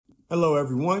Hello,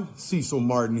 everyone. Cecil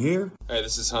Martin here. Hey,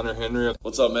 this is Hunter Henry.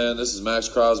 What's up, man? This is Max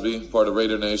Crosby, part of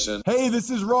Raider Nation. Hey, this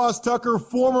is Ross Tucker,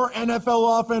 former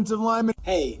NFL offensive lineman.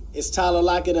 Hey, it's Tyler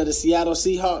Lockett of the Seattle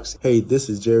Seahawks. Hey, this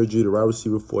is Jerry Judy, wide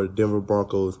receiver for the Denver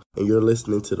Broncos, and you're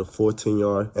listening to the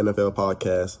 14-Yard NFL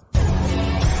Podcast.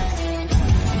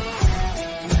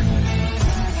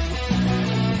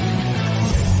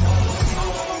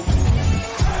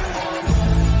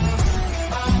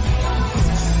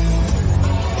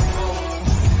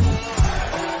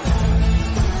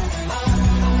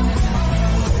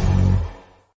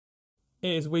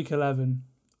 It is week 11.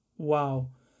 Wow.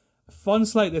 Fun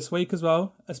slate this week as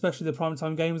well, especially the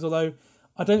primetime games, although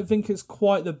I don't think it's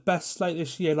quite the best slate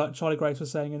this year, like Charlie Grace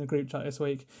was saying in the group chat this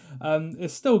week.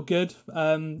 It's still good,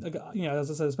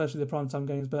 as I said, especially the primetime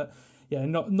games, but yeah,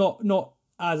 not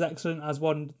as excellent as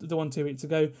the one 2 weeks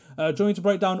ago. Joining to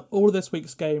break down all of this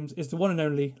week's games is the one and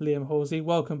only Liam Halsey.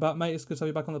 Welcome back, mate. It's good to have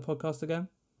you back on the podcast again.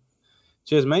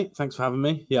 Cheers, mate. Thanks for having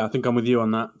me. Yeah, I think I'm with you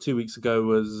on that. 2 weeks ago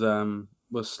was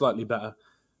slightly better.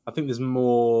 I think there's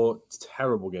more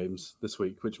terrible games this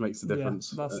week, which makes the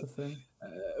difference. Yeah, that's the thing.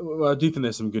 Well, I do think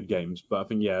there's some good games, but I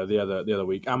think the other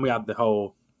week, and we had the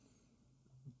whole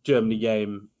Germany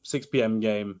game, 6 p.m.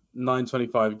 game,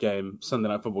 9:25 game, Sunday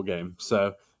Night Football game.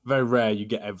 So very rare you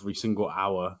get every single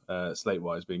hour slate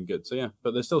wise being good. So yeah,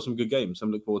 but there's still some good games. I'm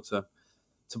looking forward to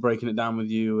breaking it down with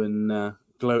you and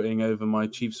gloating over my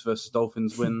Chiefs versus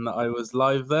Dolphins win that I was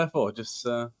live there for. Just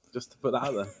to put that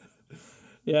out there.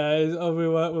 Yeah,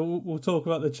 we'll talk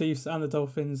about the Chiefs and the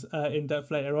Dolphins in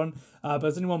depth later on. But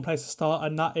there's only one place to start,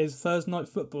 and that is Thursday Night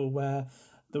Football, where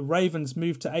the Ravens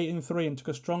moved to 8-3 and took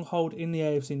a stronghold in the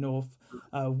AFC North,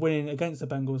 winning against the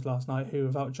Bengals last night, who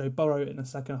without Joe Burrow in the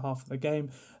second half of the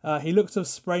game. He looked to have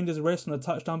sprained his wrist on a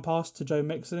touchdown pass to Joe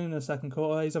Mixon in the second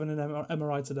quarter. He's having an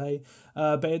MRI today.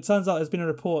 But it turns out there's been a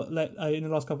report in the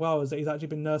last couple of hours that he's actually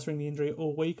been nursing the injury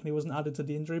all week, and he wasn't added to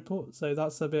the injury report. So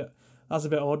that's a bit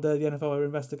odd. The NFL are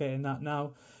investigating that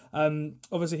now.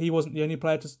 Obviously, he wasn't the only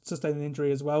player to sustain an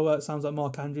injury as well. It sounds like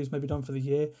Mark Andrews may be done for the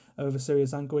year with a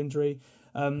serious ankle injury.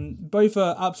 Both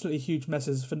are absolutely huge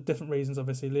messes for different reasons,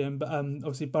 obviously, Liam. But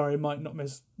obviously, Burrow might not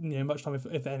miss much time,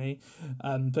 if any.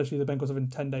 Especially the Bengals having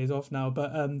 10 days off now.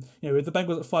 But with the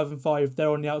Bengals at 5-5, they're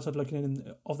on the outside looking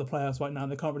in of the playoffs right now,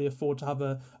 and they can't really afford to have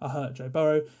a hurt Joe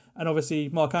Burrow. And obviously,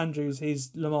 Mark Andrews,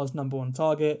 he's Lamar's number one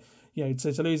target.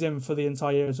 To lose him for the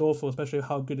entire year is awful, especially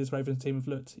how good his Ravens team have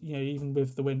looked, even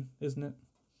with the win, isn't it?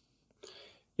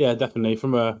 Yeah, definitely.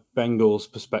 From a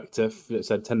Bengals perspective, it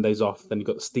said 10 days off, then you've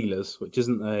got the Steelers, which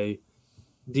isn't a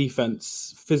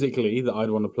defense physically that I'd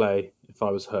want to play if I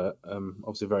was hurt.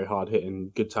 Obviously, very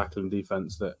hard-hitting, good tackling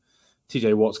defense that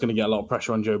TJ Watt's going to get a lot of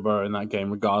pressure on Joe Burrow in that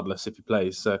game, regardless if he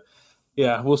plays. So,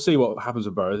 yeah, we'll see what happens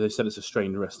with Burrow. They said it's a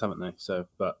strained wrist, haven't they? So,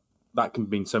 but that can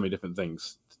mean so many different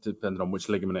things, depending on which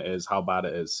ligament it is, how bad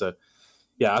it is. So,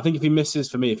 yeah, I think if he misses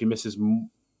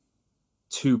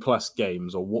 2+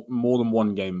 games or more than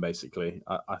one game, basically,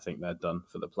 I think they're done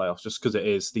for the playoffs, just because it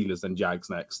is Steelers then Jags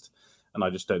next. And I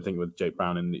just don't think with Jake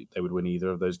Brown in, they would win either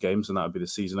of those games, and that would be the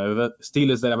season over.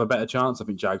 Steelers, they'd have a better chance. I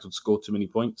think Jags would score too many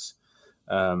points.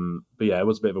 But yeah, it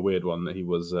was a bit of a weird one that he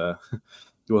was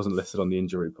he wasn't listed on the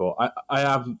injury report. I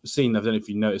have seen, I don't know if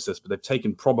you noticed this, but they've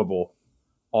taken probable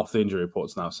off the injury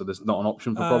reports now, so there's not an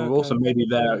option for probable. Okay. So maybe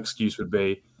their excuse would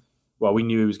be, well, we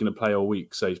knew he was going to play all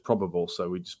week, so he's probable, so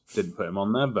we just didn't put him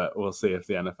on there, but we'll see if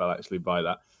the NFL actually buy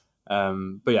that.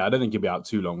 But yeah, I don't think he'll be out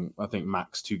too long. I think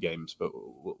max 2 games, but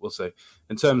we'll see.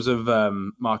 In terms of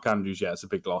Mark Andrews, yeah, it's a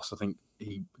big loss. I think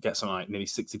he gets something like nearly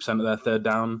 60% of their third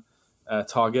down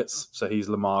targets, so he's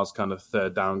Lamar's kind of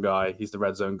third down guy. He's the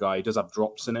red zone guy. He does have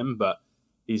drops in him, but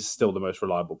he's still the most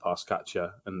reliable pass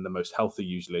catcher and the most healthy,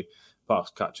 usually,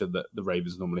 pass catcher that the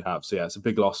Ravens normally have. So yeah, it's a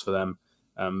big loss for them.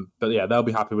 But yeah, they'll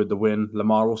be happy with the win.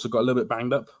 Lamar also got a little bit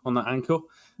banged up on that ankle.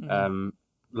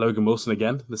 Logan Wilson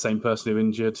again, the same person who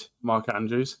injured Mark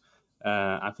Andrews.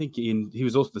 I think he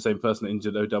was also the same person that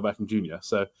injured Odell Beckham Jr.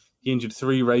 So he injured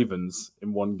 3 Ravens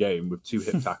in one game with 2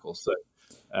 hip tackles. So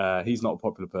he's not a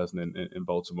popular person in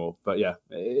Baltimore. But yeah,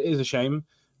 it is a shame.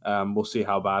 We'll see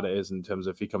how bad it is in terms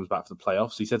of if he comes back for the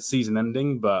playoffs. He said season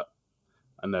ending, but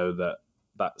I know that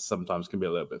sometimes can be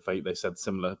a little bit fake. They said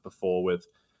similar before with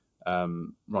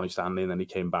Ronnie Stanley, and then he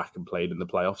came back and played in the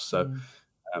playoffs. So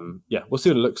yeah, we'll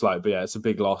see what it looks like. But yeah, it's a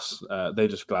big loss. They're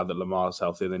just glad that Lamar's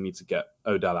healthy. They need to get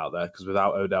Odell out there, because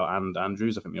without Odell and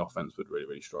Andrews, I think the offense would really,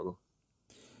 really struggle.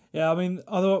 Yeah, I mean,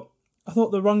 I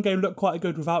thought the run game looked quite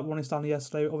good without Ronnie Stanley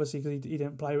yesterday, obviously because he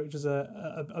didn't play, which is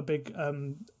a big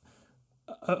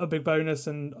a big bonus,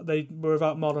 and they were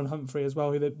without Marlon Humphrey as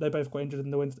well, who they both got injured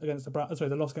in the win against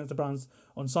the loss against the Browns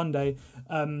on Sunday.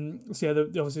 So yeah,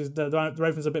 obviously the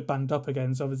Ravens are a bit banged up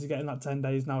again, so obviously getting that 10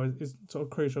 days now is sort of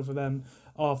crucial for them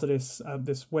after this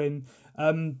win.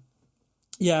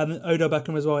 Yeah, and Odell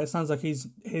Beckham as well. It sounds like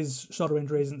his shoulder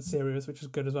injury isn't serious, which is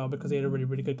good as well, because he had a really,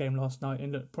 really good game last night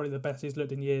and looked probably the best he's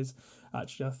looked in years,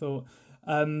 actually, I thought.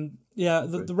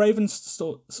 The Ravens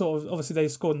sort of obviously they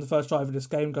scored in the first drive of this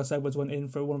game. Gus Edwards went in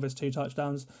for one of his 2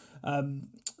 touchdowns.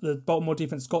 The Baltimore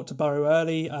defense got to Burrow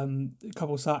early, a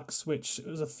couple of sacks, which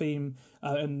was a theme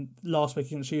in last week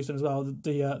against Houston as well.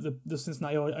 The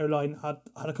Cincinnati O-line had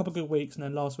a couple of good weeks, and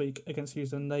then last week against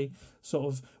Houston they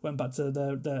sort of went back to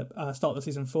the start of the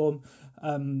season form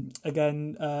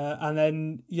again, and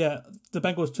then the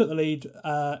Bengals took the lead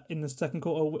in the second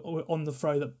quarter on the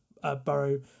throw that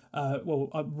Burrow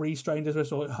restrained his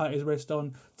wrist or hurt his wrist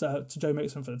on to Joe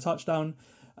Mixon for the touchdown.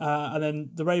 And then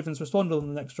the Ravens responded on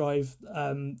the next drive.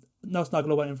 Nelson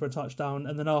Aguilar went in for a touchdown,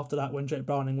 and then after that, when Jake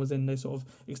Browning was in, they sort of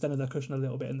extended their cushion a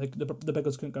little bit, and the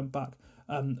Bengals couldn't go back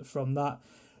from that.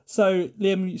 So,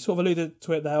 Liam, you sort of alluded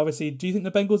to it there. Obviously, do you think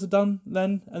the Bengals are done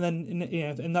then? And then,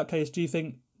 in that case, do you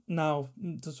think now,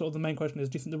 the main question is,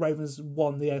 do you think the Ravens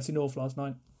won the AFC North last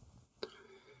night?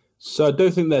 So I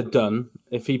don't think they're done.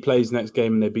 If he plays next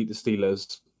game and they beat the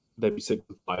Steelers, they'd be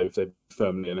 6-5. They're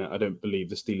firmly in it. I don't believe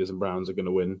the Steelers and Browns are going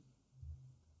to win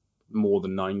more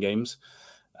than 9 games.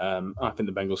 I think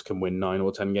the Bengals can win 9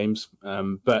 or 10 games.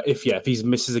 But if he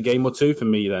misses a game or 2, for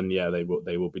me, then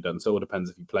they will be done. So it all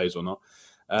depends if he plays or not.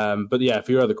 But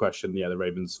for your other question, the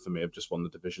Ravens for me have just won the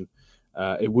division.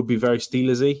 It would be very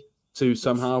Steelersy to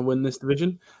somehow win this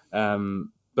division.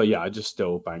 But I just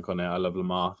still bank on it. I love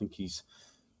Lamar. I think he's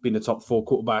been a top 4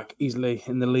 quarterback easily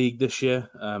in the league this year.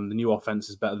 The new offense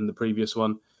is better than the previous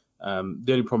one.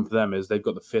 The only problem for them is they've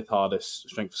got the 5th hardest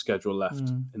strength of schedule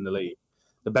left in the league.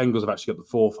 The Bengals have actually got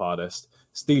the 4th hardest.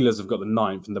 Steelers have got the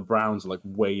 9th, and the Browns are like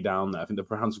way down there. I think the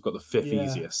Browns have got the 5th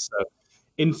easiest. So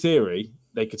in theory,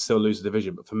 they could still lose the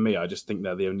division. But for me, I just think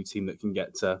they're the only team that can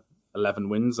get to 11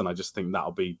 wins, and I just think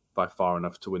that'll be by far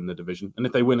enough to win the division. And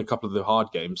if they win a couple of the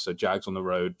hard games, so Jags on the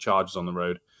road, Chargers on the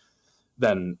road,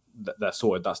 then they're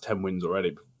sorted. That's 10 wins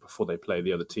already before they play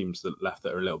the other teams that left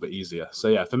that are a little bit easier.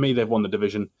 So, for me, they've won the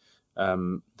division.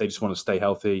 They just want to stay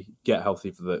healthy, get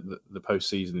healthy for the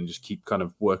postseason, and just keep kind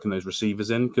of working those receivers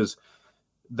in, because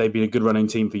they've been a good running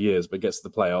team for years, but it gets to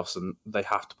the playoffs and they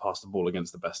have to pass the ball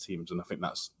against the best teams. And I think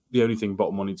that's the only thing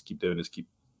Baltimore needs to keep doing, is keep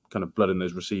kind of blooding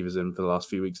those receivers in for the last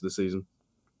few weeks of the season.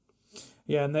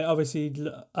 Yeah, and they obviously,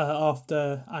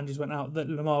 after Andrews went out, that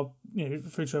Lamar,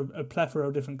 through to a plethora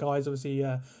of different guys, obviously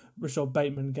Rashad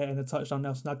Bateman getting a touchdown,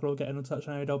 Nelson Aguilar getting a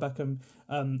touchdown, Odell Beckham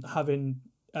having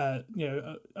a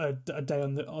day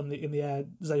in the air,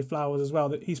 Zay Flowers as well.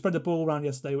 That he spread the ball around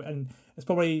yesterday, and it's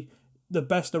probably the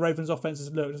best the Ravens offense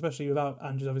has looked, especially without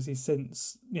Andrews, obviously,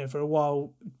 since for a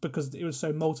while, because it was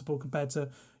so multiple compared to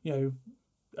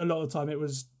a lot of the time it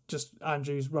was just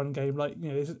Andrews' run game. Like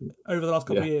over the last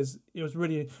couple of years, it was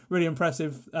really, really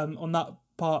impressive on that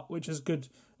part, which is good.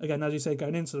 Again, as you say,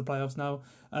 going into the playoffs now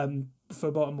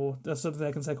for Baltimore, that's something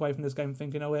they can take away from this game,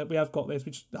 thinking, we have got this.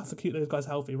 We just have to keep those guys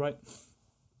healthy, right?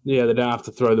 Yeah, they don't have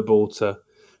to throw the ball to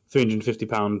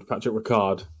 350-pound Patrick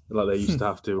Ricard like they used to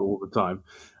have to all the time.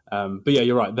 But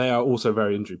you're right. They are also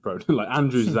very injury prone. Like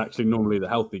Andrews is actually normally the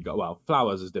healthy guy. Well,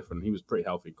 Flowers is different. He was pretty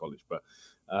healthy in college, but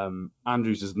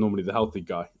Andrews is normally the healthy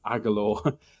guy.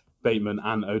 Aguilar, Bateman,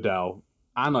 and Odell,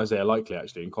 and Isaiah Likely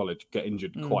actually in college get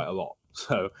injured quite a lot.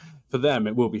 So for them,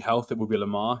 it will be health. It will be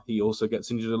Lamar. He also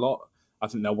gets injured a lot. I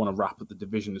think they'll want to wrap up the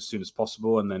division as soon as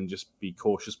possible and then just be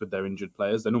cautious with their injured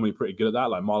players. They're normally pretty good at that.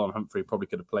 Like Marlon Humphrey probably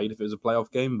could have played if it was a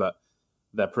playoff game, but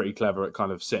they're pretty clever at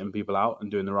kind of sitting people out and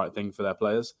doing the right thing for their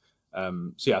players. I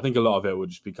think a lot of it would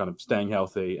just be kind of staying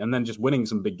healthy and then just winning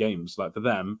some big games. Like for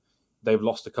them, they've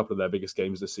lost a couple of their biggest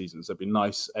games this season. So it'd be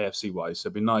nice AFC-wise. So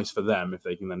it'd be nice for them if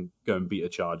they can then go and beat a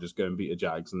Chargers, go and beat a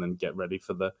Jags, and then get ready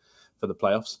for the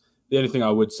playoffs. The only thing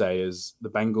I would say is the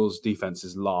Bengals' defense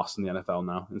is last in the NFL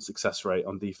now in success rate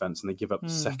on defense, and they give up the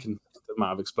second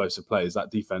amount of explosive plays. That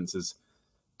defense has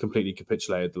completely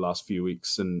capitulated the last few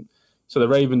weeks. And so the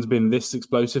Ravens being this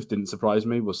explosive didn't surprise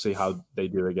me. We'll see how they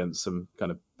do against some kind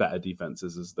of better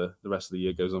defenses as the rest of the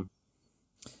year goes on.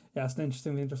 Yeah, it's an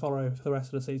interesting thing to follow for the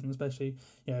rest of the season, especially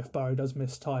if Burrow does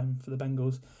miss time for the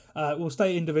Bengals. We'll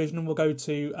stay in division and we'll go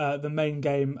to the main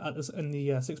game in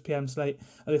the 6 p.m. slate.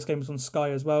 This game is on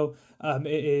Sky as well.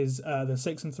 It is the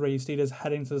 6-3 Steelers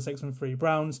heading to the 6-3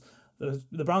 Browns.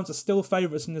 The Browns are still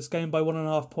favourites in this game by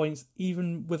 1.5 points,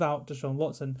 even without Deshaun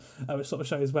Watson, which sort of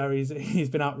shows where he's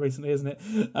been out recently, isn't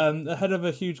it? Ahead of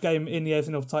a huge game in the AFC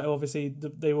North title, obviously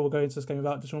they will go into this game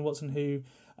without Deshaun Watson,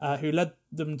 who led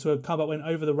them to a comeback win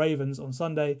over the Ravens on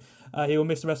Sunday. He will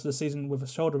miss the rest of the season with a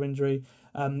shoulder injury.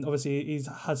 Obviously, he's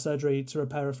had surgery to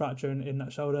repair a fracture in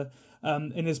that shoulder.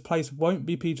 In his place won't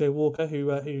be PJ Walker,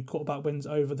 who quarterback wins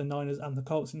over the Niners and the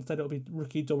Colts. Instead, it'll be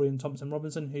rookie Dorian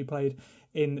Thompson-Robinson, who played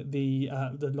in the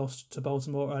loss to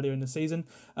Baltimore earlier in the season.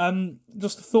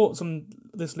 Just thoughts on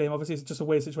this, Liam. Obviously, it's just a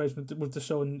weird situation with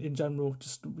Deshaun in general.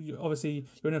 Just obviously,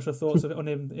 your initial thoughts on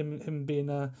him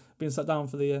being sat down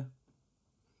for the year.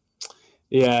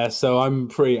 Yeah, so I'm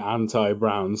pretty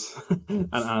anti-Browns and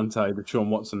anti-Deshaun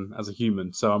Watson as a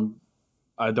human. So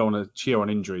I don't want to cheer on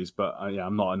injuries, but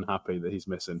I'm not unhappy that he's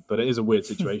missing. But it is a weird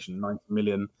situation. 90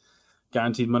 million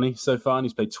guaranteed money so far, and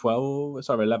he's played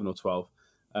 11 or 12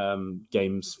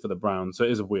 games for the Browns. So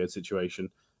it is a weird situation.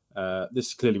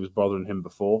 This clearly was bothering him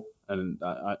before, and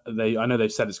I know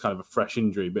they've said it's kind of a fresh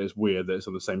injury, but it's weird that it's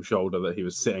on the same shoulder that he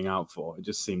was sitting out for. It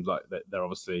just seems like that they're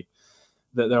obviously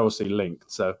linked.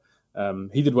 So.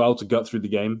 He did well to gut through the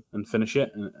game and finish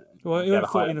it. Well, he went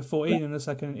 14-14 in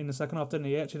the second half, didn't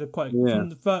he? He actually looked quite. Yeah.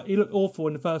 He looked awful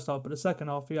in the first half, but the second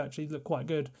half he actually looked quite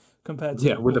good compared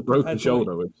to with a broken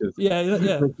shoulder, which is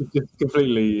just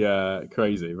completely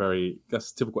crazy.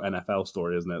 That's a typical NFL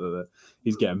story, isn't it? That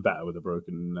he's getting better with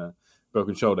a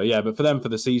broken shoulder. Yeah, but for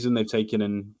the season, they've taken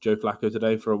in Joe Flacco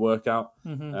today for a workout.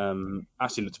 Mm-hmm.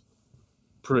 Actually looked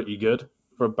pretty good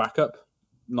for a backup.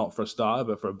 Not for a starter,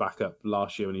 but for a backup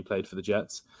last year when he played for the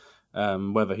Jets.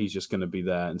 Whether he's just going to be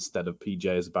there instead of PJ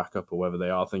as a backup, or whether they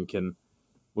are thinking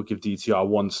we'll give DTR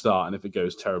one start, and if it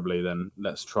goes terribly, then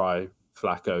let's try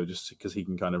Flacco, just because he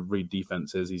can kind of read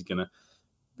defenses. He's going to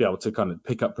be able to kind of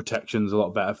pick up protections a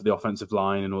lot better for the offensive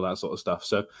line and all that sort of stuff.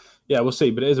 So, yeah, we'll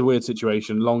see. But it is a weird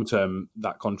situation. Long term,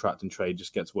 that contract and trade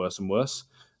just gets worse and worse.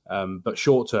 But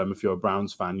short term, if you're a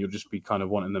Browns fan, you'll just be kind of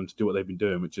wanting them to do what they've been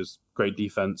doing, which is great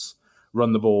defense,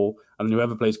 run the ball, and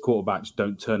whoever plays quarterback, just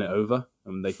don't turn it over,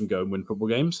 and they can go and win football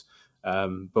games.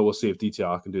 But we'll see if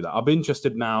DTR can do that. I'll be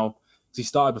interested now, because he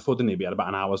started before, didn't he? He had about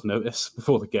an hour's notice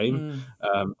before the game.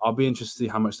 I'll be interested to see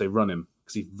how much they run him,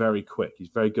 because he's very quick. He's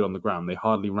very good on the ground. They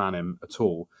hardly ran him at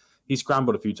all. He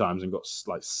scrambled a few times and got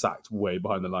sacked way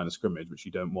behind the line of scrimmage, which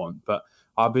you don't want. But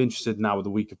I'll be interested now with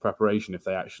a week of preparation if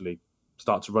they actually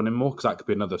start to run him more, because that could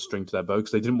be another string to their bow,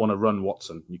 because they didn't want to run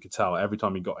Watson. You could tell every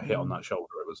time he got hit on that shoulder,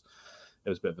 it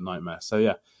was a bit of a nightmare. So,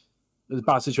 yeah, it's a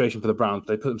bad situation for the Browns.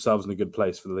 They put themselves in a good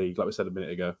place for the league, like we said a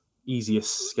minute ago.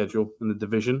 Easiest schedule in the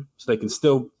division. So they can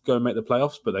still go and make the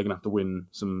playoffs, but they're going to have to win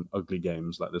some ugly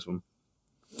games like this one.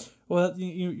 Well,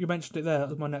 you mentioned it there. That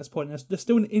was my next point. There's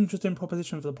still an interesting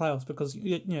proposition for the playoffs, because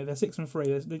they're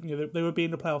 6-3. They would be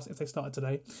in the playoffs if they started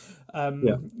today.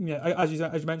 As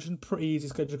you mentioned, pretty easy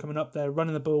schedule coming up. They're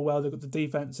running the ball well. They've got the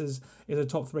defense is a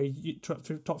top three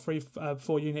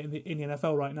four unit in the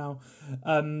NFL right now,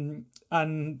 and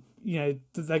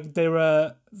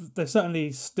they're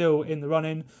certainly still in the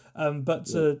running. But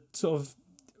to sort of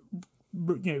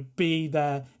be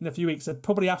there in a few weeks, they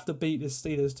probably have to beat this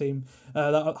Steelers team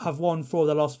that have won 4 of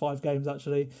their last 5 games,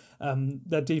 actually.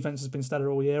 Their defense has been stellar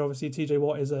all year. Obviously, TJ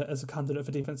Watt is a candidate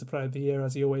for Defensive Player of the Year,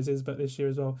 as he always is, but this year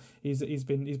as well, he's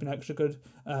been extra good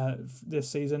this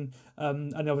season.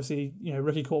 And obviously,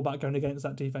 rookie quarterback going against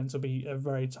that defense will be a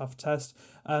very tough test.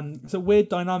 It's a weird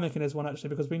dynamic in this one,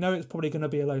 actually, because we know it's probably going to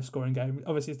be a low-scoring game.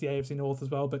 Obviously, it's the AFC North as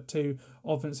well, but 2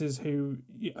 offenses who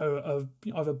are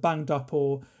either banged up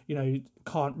or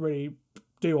can't really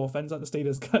do offense like the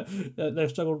Steelers. They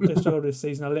struggled this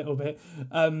season a little bit.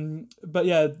 But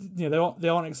yeah, they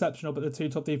aren't exceptional, but the 2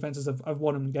 top defenses have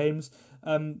won them games.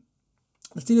 The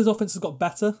Steelers' offense has got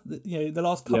better. The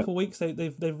last couple of weeks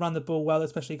they've run the ball well,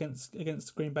 especially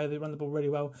against Green Bay. They run the ball really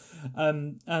well,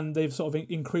 and they've sort of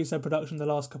increased their production the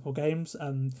last couple of games.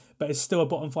 But it's still a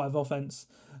bottom 5 offense.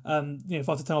 5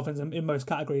 to 10 offense in most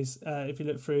categories if you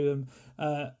look through them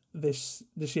this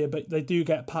year. But they do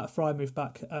get Pat Fry moved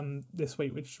back this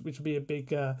week, which will be a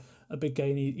big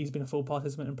gain. He's been a full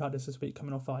participant in practice this week,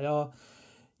 coming off IR.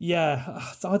 Yeah,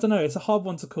 I don't know. It's a hard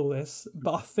one to call this,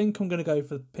 but I think I'm going to go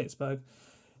for Pittsburgh.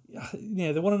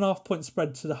 The 1.5 point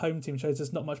spread to the home team shows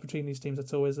there's not much between these teams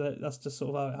at all. That's just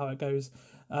sort of how it goes.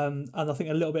 And I think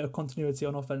a little bit of continuity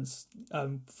on offense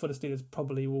for the Steelers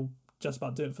probably will just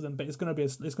about do it for them. But it's going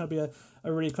to be a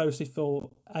really closely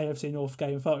fought AFC North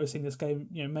game. I feel like we've seen this game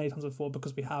many times before,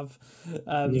 because we have,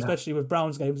 especially with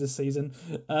Browns games this season.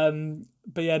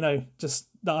 But yeah, no,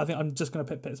 I think I'm just going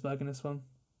to pick Pittsburgh in this one.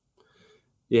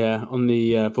 Yeah, on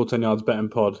the 410 yards betting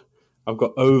pod, I've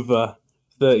got over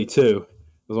 32.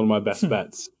 was one of my best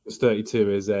bets.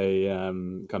 32 is a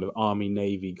kind of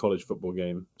Army-Navy college football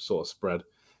game sort of spread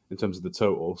in terms of the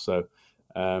total. So,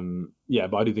 but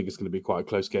I do think it's going to be quite a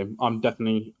close game. I'm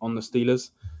definitely on the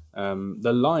Steelers.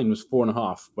 The line was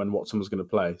 4.5 when Watson was going to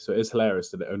play. So it is hilarious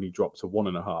that it only dropped to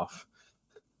 1.5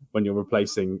 when you're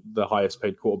replacing the highest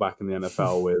paid quarterback in the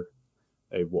NFL with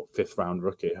a fifth round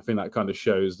rookie. I think that kind of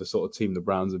shows the sort of team the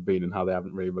Browns have been and how they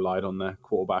haven't really relied on their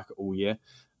quarterback all year.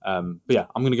 I'm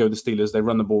going to go with the Steelers. They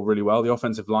run the ball really well. The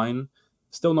offensive line,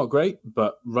 still not great,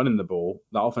 but running the ball,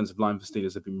 that offensive line for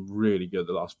Steelers have been really good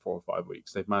the last 4 or 5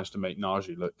 weeks. They've managed to make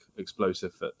Najee look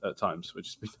explosive at times, which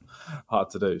has been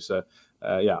hard to do. So,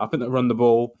 I think they'll run the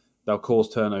ball, they'll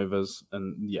cause turnovers,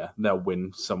 and they'll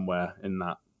win somewhere in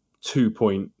that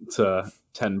 2-point to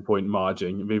 10-point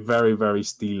margin. It'll be a very, very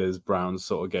Steelers-Browns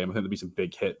sort of game. I think there'll be some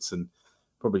big hits and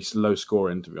probably low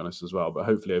scoring, to be honest, as well, but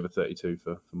hopefully over 32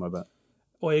 for my bet.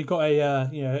 Well, you've got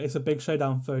it's a big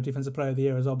showdown for Defensive Player of the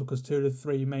Year as well, because 2 of the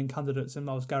 3 main candidates in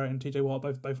Myles Garrett and TJ Watt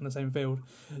both on the same field.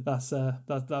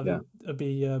 That'd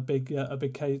be a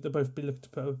big case. They'll both be looking to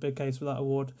put a big case for that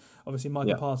award. Obviously,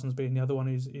 Michael Parsons being the other one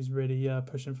who's really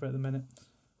pushing for it at the minute.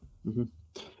 Mm-hmm.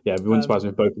 Yeah, it wouldn't surprise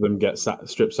me if both of them get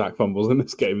strip sack fumbles in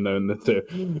this game, knowing the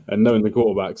two and knowing the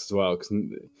quarterbacks as well. Because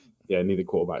neither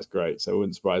quarterback's great, so it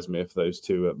wouldn't surprise me if those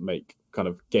two make kind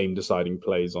of game deciding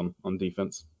plays on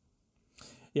defense.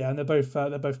 Yeah, and they're both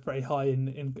pretty high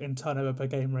in turnover per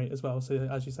game rate as well. So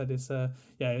as you said, it's I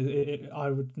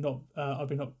would not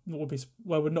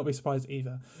be surprised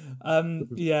either. And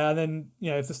then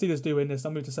if the Steelers do win this,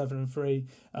 they'll move to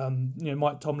 7-3.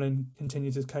 Mike Tomlin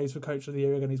continues his case for Coach of the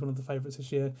Year again. He's one of the favourites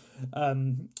this year. As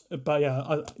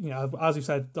you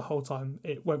said the whole time,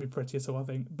 it won't be pretty at all, I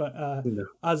think. But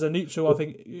as a neutral, I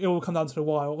think it will come down to the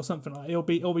wire or something like that.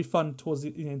 It'll be fun towards the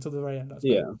until the very end.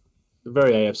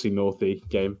 Very AFC Northy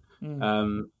game.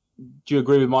 Do you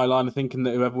agree with my line of thinking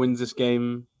that whoever wins this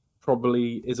game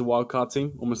probably is a wildcard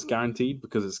team, almost guaranteed,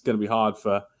 because it's going to be hard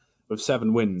with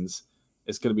 7 wins,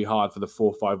 it's going to be hard for the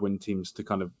 4 or 5 win teams to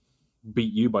kind of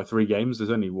beat you by 3 games. There's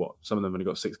only some of them have only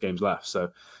got 6 games left, so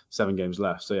 7 games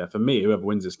left. So for me, whoever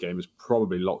wins this game is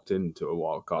probably locked into a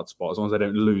wildcard spot as long as they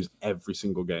don't lose every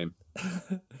single game.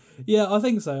 Yeah, I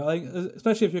think so. I think,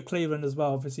 especially if you're Cleveland as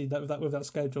well, obviously with that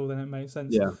schedule, then it makes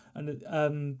sense. Yeah,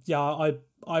 and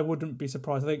I wouldn't be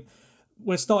surprised. I think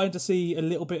we're starting to see a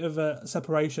little bit of a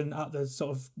separation at the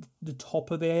sort of the top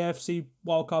of the AFC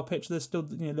wildcard pitch. There's still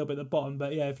a little bit at the bottom,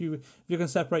 but if you can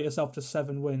separate yourself to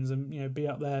 7 wins and be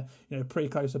up there, pretty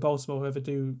close to Baltimore, whoever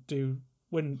do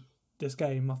win this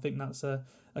game, I think that's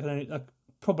I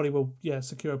probably will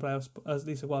secure a playoff, at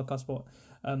least a wildcard spot,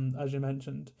 as you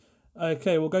mentioned.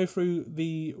 Okay, we'll go through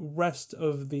the rest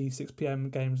of the 6 p.m.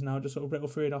 games now, just sort of riddle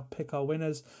through and I'll pick our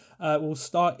winners. We'll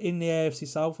start in the AFC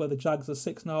South, where the Jags are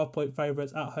 6.5-point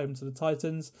favourites at home to the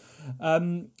Titans. I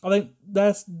think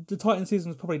the Titans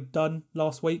season was probably done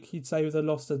last week, you'd say, with a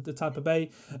loss to Tampa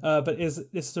Bay. But this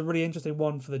is a really interesting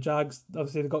one for the Jags.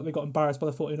 Obviously, they got embarrassed by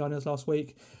the 49ers last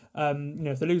week.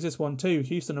 If they lose this one too,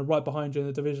 Houston are right behind you in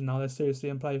the division now. They're seriously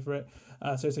in play for it.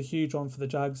 So it's a huge one for the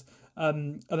Jags.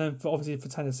 And then for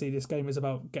Tennessee, this game is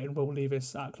about getting Will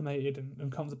Levis acclimated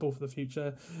and comfortable for the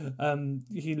future.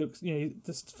 He looks,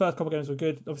 this first couple of games were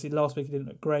good. Obviously, last week he didn't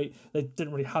look great. They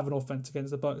didn't really have an offense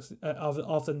against the Bucs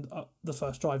after the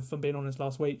first drive, if I'm being honest,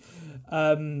 last week.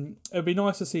 It would be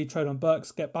nice to see Treylon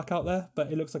Burks get back out there,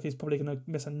 but it looks like he's probably going to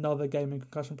miss another game in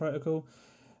concussion protocol.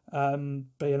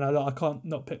 I can't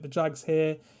not pick the Jags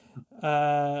here.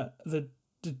 I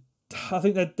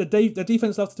think the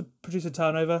defense loves to produce a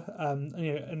turnover,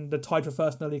 and they're tied for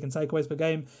first in the league in takeaways per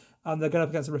game, and they're going up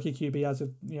against a rookie QB as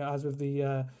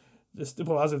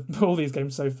of all these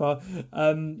games so far.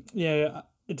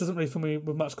 It doesn't really fill me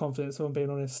with much confidence, if I'm being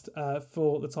honest,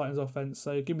 for the Titans offense.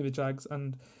 So give me the Jags,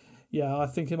 and I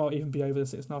think it might even be over the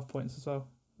 6.5 points as well.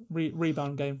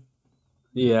 Rebound game.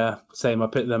 Yeah, same. I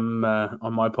picked them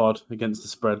on my pod against the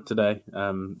spread today.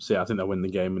 I think they'll win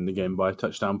the game by a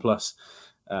touchdown plus.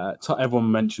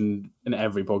 Everyone mentioned in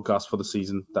every podcast for the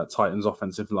season that Titans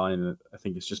offensive line, I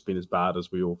think it's just been as bad as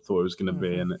we all thought it was going to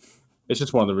be, and it's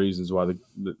just one of the reasons why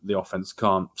the offense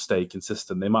can't stay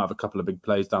consistent. They might have a couple of big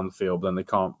plays down the field, but then they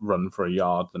can't run for a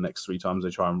yard the next 3 times they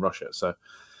try and rush it. So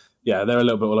they're a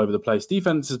little bit all over the place.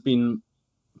 Defense has been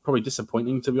probably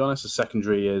disappointing, to be honest. The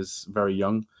secondary is very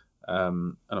young,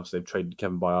 and obviously they've traded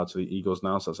Kevin Byard to the Eagles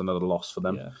now, so that's another loss for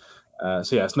them.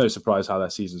 It's no surprise how their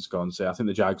season's gone. So I think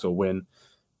the Jags will win.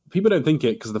 People don't think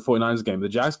it because of the 49ers game. The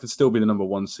Jags could still be the number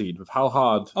 1 seed with how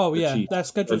hard. Their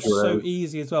schedule's so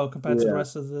easy as well compared to the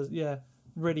rest of the.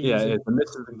 Really easy. Yeah, it is. And this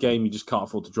is a game you just can't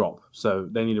afford to drop. So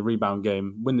they need a rebound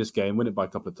game, win this game, win it by a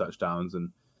couple of touchdowns, and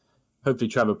hopefully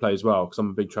Trevor plays well, because I'm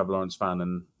a big Trevor Lawrence fan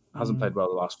and hasn't played well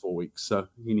the last 4 weeks. So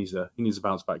he needs a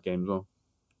bounce back game as well.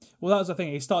 Well, that was the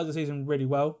thing. He started the season really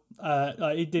well.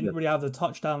 He didn't really have the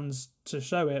touchdowns to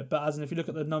show it, but if you look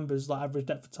at the numbers, like average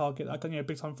depth of target,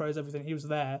 big time throws, everything, he was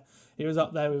there. He was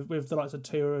up there with the likes of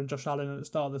Tua and Josh Allen at the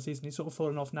start of the season. He's sort of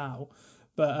fallen off now,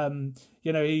 but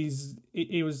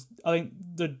he was. I think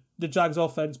the Jags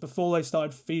offense, before they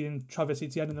started feeding Travis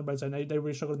Etienne in the red zone, they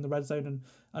really struggled in the red zone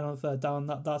and on third down.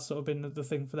 That's sort of been the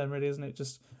thing for them, really, isn't it?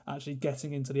 Just actually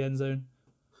getting into the end zone.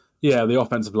 Yeah, the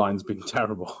offensive line's been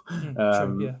terrible.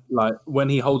 True, yeah. Like when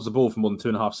he holds the ball for more than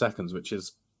 2.5 seconds, which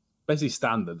is basically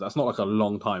standard. That's not like a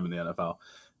long time in the NFL.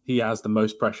 He has the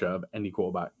most pressure of any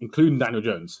quarterback, including Daniel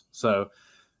Jones. So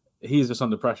he's just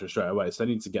under pressure straight away. So they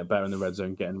need to get better in the red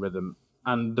zone, get in rhythm.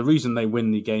 And the reason they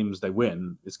win the games they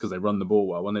win is because they run the ball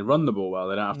well. When they run the ball well,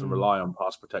 they don't have to rely on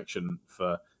pass protection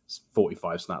for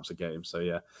 45 snaps a game. So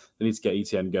yeah, they need to get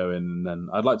ETN going. And then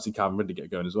I'd like to see Calvin Ridley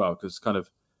get going as well, because kind of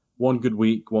one good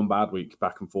week, one bad week,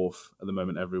 back and forth at the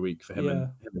moment every week for him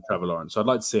and Trevor Lawrence. So I'd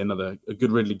like to see a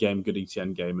good Ridley game, good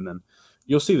ETN game, and then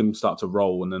you'll see them start to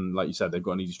roll. And then, like you said, they've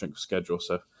got an easy strength of schedule,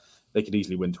 so they could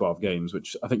easily win 12 games,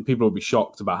 which I think people will be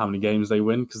shocked about how many games they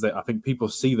win, because I think people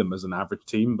see them as an average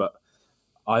team, but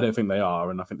I don't think they are,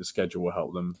 and I think the schedule will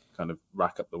help them kind of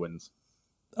rack up the wins.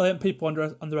 I think people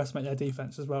underestimate their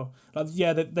defense as well.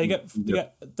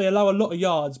 They allow a lot of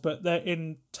yards, but they're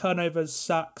in turnovers,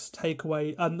 sacks,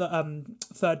 takeaway, and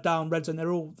third down, red zone.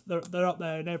 They're up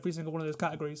there in every single one of those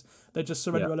categories. They just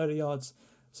surrender a load of yards.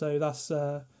 So that's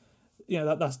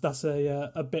that's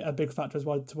a big factor as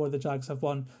well to why the Jags have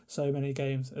won so many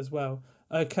games as well.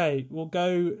 Okay, we'll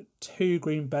go to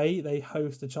Green Bay. They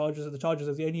host the Chargers. The Chargers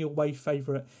are the only away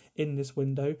favourite in this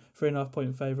window,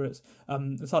 3.5-point favourites.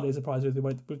 It's hardly a surprise with the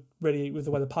way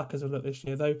the Packers have looked this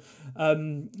year, though.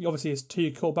 Obviously, it's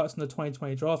two quarterbacks in the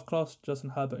 2020 draft class,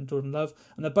 Justin Herbert and Jordan Love,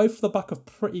 and they're both for the back of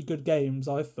pretty good games,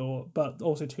 I thought, but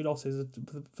also 2 losses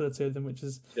for the two of them, which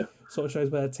is sort of shows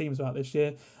where their team's about this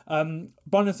year.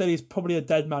 Brandon Staley's probably a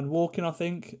dead man walking, I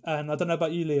think, and I don't know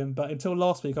about you, Liam, but until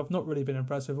last week, I've not really been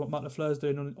impressed with what Matt LaFleur's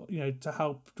doing, to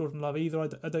help Jordan Love either.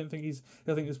 I think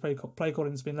his play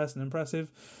calling has been less than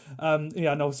impressive. And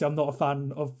obviously I'm not a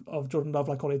fan of Jordan Love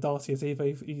like Ollie Darcy is either.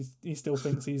 He still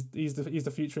thinks he's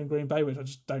the future in Green Bay, which I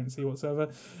just don't see whatsoever.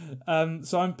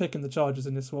 So I'm picking the Chargers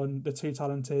in this one. They're too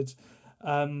talented.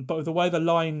 But with the way the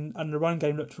line and the run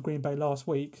game looked for Green Bay last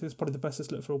week, it's probably the best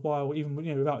it's looked for a while, even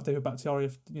without David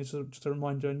Bakhtiari, just a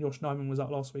reminder, and Josh Nijman was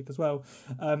out last week as well.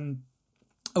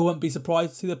 I wouldn't be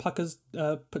surprised to see the Packers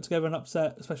put together an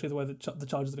upset, especially the way the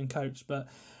Chargers have been coached. But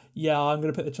yeah, I'm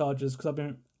going to pick the Chargers because I've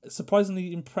been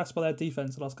surprisingly impressed by their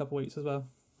defense the last couple of weeks as well.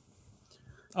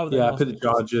 I picked the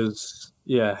Chargers.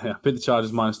 I picked the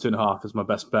Chargers -2.5 as my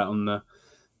best bet on the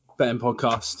betting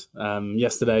podcast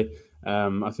yesterday. I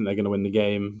think they're going to win the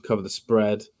game, cover the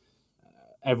spread.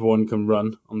 Everyone can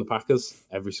run on the Packers,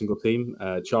 every single team.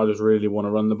 Chargers really want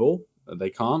to run the ball. They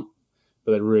can't,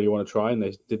 but they really want to try, and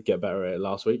they did get better at it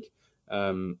last week.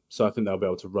 So I think they'll be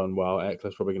able to run well.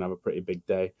 Eckler's probably going to have a pretty big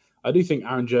day. I do think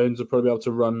Aaron Jones will probably be able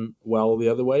to run well the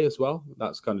other way as well.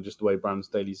 That's kind of just the way Brandon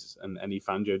Staley's and any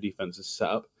Fangio defense is set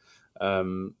up. I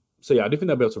do think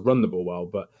they'll be able to run the ball well,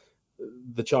 but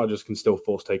the Chargers can still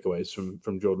force takeaways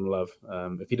from Jordan Love.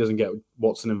 If he doesn't get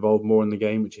Watson involved more in the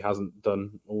game, which he hasn't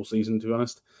done all season, to be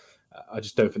honest, I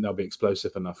just don't think they'll be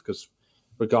explosive enough, because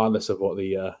regardless of what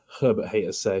the Herbert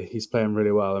haters say, he's playing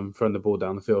really well and throwing the ball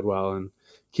down the field well, and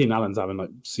Keenan Allen's having like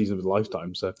season of a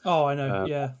lifetime. So I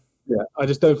know, I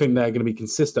just don't think they're going to be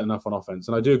consistent enough on offense.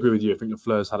 And I do agree with you. I think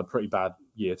LaFleur's had a pretty bad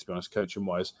year, to be honest,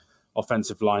 coaching-wise.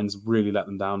 Offensive lines really let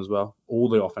them down as well. All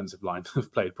the offensive line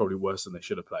have played probably worse than they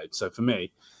should have played. So for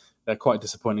me, they're quite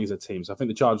disappointing as a team. So I think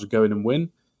the Chargers will go in and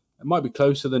win. It might be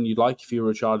closer than you'd like if you were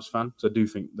a Chargers fan. So I do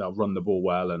think they'll run the ball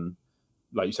well. And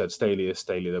like you said, Staley is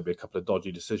Staley. There'll be a couple of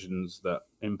dodgy decisions that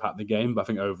impact the game. But I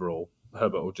think overall,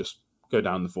 Herbert will just go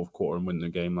down in the fourth quarter and win the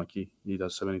game like he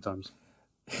does so many times.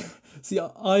 See,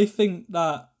 I actually think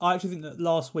that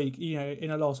last week,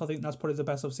 in a loss, I think that's probably the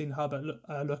best I've seen Herbert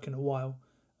look in a while.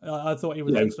 I thought he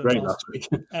was excellent last week.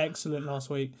 Excellent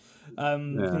last week.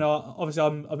 Obviously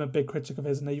I'm a big critic of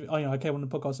his, and I came on the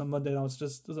podcast on Monday and I was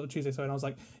Tuesday, and I was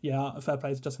like, fair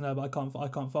play to Justin Herbert. I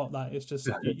can't fault that. It's just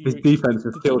his defense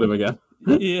has killed him again.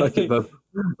 Yeah, like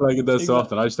it does so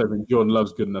often. I just don't think Jordan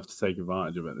Love's good enough to take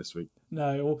advantage of it this week.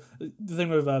 No, well, the thing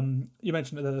with you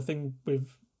mentioned that the thing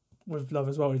with Love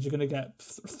as well is you're going to get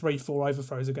 3-4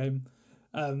 overthrows a game.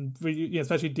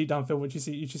 Especially deep downfield, which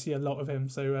you see a lot of him.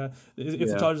 So if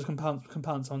the Chargers can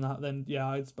pounce on that, then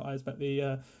I expect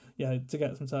to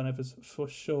get some turnovers for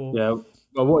sure. Yeah,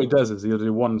 well, what he does is he'll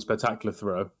do one spectacular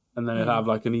throw, and then he'll have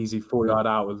like an easy 4-yard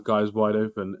out with guys wide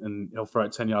open, and he'll throw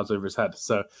it 10 yards over his head.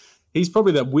 So he's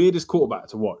probably the weirdest quarterback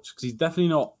to watch because he's definitely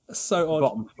not so odd.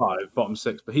 bottom 5, bottom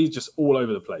 6, but he's just all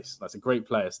over the place. That's a great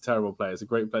player. It's a terrible player. It's a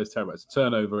great player. It's terrible. It's a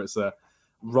turnover. It's a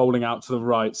rolling out to the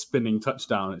right, spinning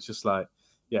touchdown. It's just like,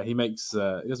 yeah, he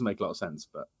doesn't make a lot of sense,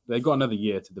 but they've got another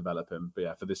year to develop him. But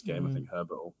yeah, for this game, I think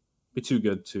Herbert will be too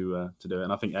good to do it.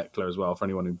 And I think Eckler as well, for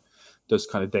anyone who does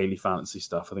kind of daily fantasy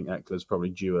stuff, I think Eckler's probably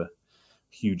due a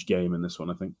huge game in this one,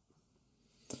 I think.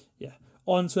 Yeah.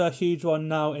 On to a huge one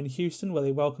now in Houston, where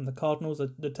they welcome the Cardinals.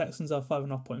 The Texans are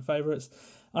 5.5-point favourites.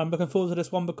 I'm looking forward to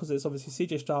this one because it's obviously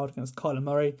CJ Stroud against Kyler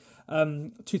Murray.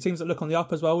 Two teams that look on the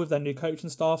up as well with their new coaching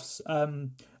staffs.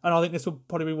 And I think this will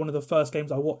probably be one of the first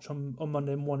games I watch on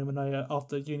Monday morning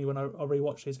after uni when I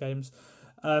rewatch these games.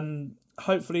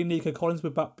 Hopefully Nico Collins will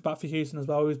be back for Houston as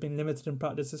well. He's been limited in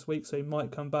practice this week, so he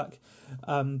might come back.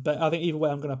 But I think either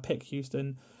way, I'm going to pick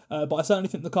Houston. But I certainly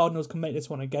think the Cardinals can make this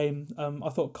one a game. I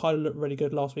thought Kyler looked really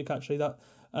good last week, actually. That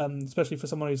especially for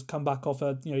someone who's come back off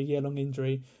a year-long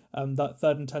injury. That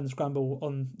 3rd and 10 scramble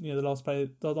on the last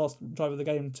drive of the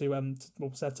game to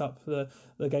set up the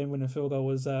game-winning field goal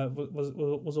was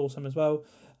awesome as well.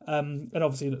 And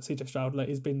obviously, look, CJ Stroud,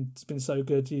 he's been so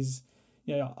good. He's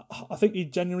I think I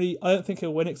don't think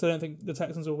he'll win it because I don't think the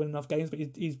Texans will win enough games. But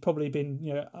he's probably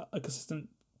been a consistent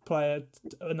player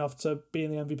enough to be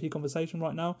in the MVP conversation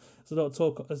right now. There's a lot of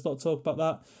talk about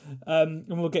that, and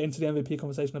we'll get into the MVP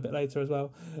conversation a bit later as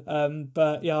well.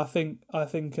 But yeah, I think I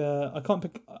can't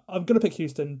pick. I'm going to pick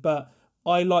Houston, but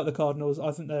I like the Cardinals.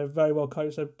 I think they're very well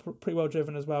coached. They're pretty well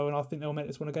driven as well, and I think they'll make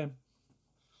this one a game.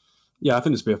 Yeah, I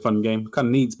think this will be a fun game. Kind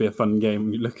of needs to be a fun game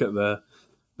when you look at the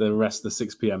rest of the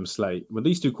 6 p.m. slate. With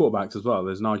these two quarterbacks as well,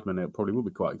 there's an argument it probably will be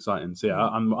quite exciting. So yeah,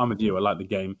 I'm with you. I like the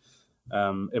game.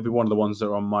 It'll be one of the ones that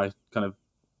are on my kind of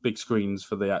big screens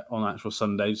on actual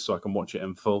Sundays, so I can watch it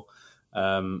in full.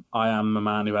 I am a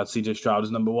man who had CJ Stroud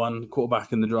as number 1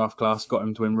 quarterback in the draft class, got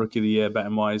him to win Rookie of the Year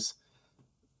betting wise.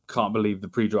 Can't believe the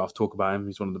pre-draft talk about him.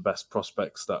 He's one of the best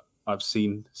prospects that I've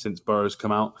seen since Burrow's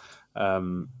come out,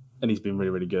 and he's been really,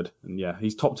 really good. And yeah,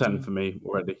 he's top 10 for me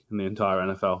already in the entire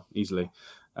NFL easily.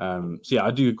 So yeah,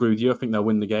 I do agree with you. I think they'll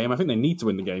win the game. I think they need to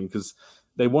win the game because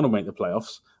they want to make the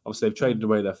playoffs. Obviously, they've traded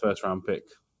away their first-round pick,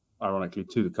 ironically,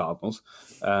 to the Cardinals.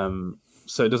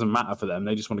 So it doesn't matter for them.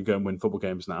 They just want to go and win football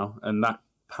games now. And that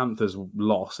Panthers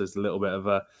loss is a little bit of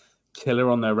a killer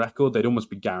on their record. They'd almost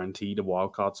be guaranteed a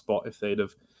wildcard spot if they'd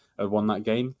have won that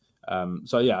game.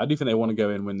 So yeah, I do think they want to go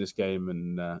in and win this game,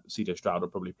 and CJ Stroud will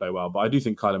probably play well. But I do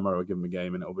think Kyler Murray will give them a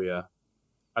game, and it'll be I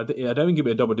don't think it'll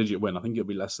be a double-digit win. I think it'll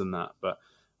be less than that, but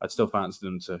I'd still fancy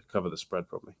them to cover the spread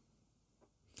probably.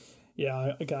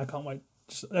 Yeah, again, I can't wait.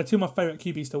 They're two of my favourite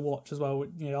QBs to watch as well.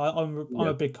 I'm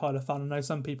a big Kyler fan. I know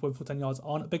some people with 10 yards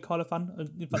aren't a big Kyler fan.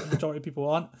 In fact, the majority of people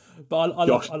aren't. But I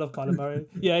love Kyler Murray.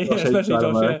 Yeah, especially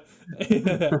Josh.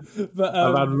 Yeah. But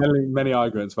I've had many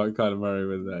arguments about Kyler Murray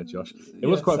with Josh. It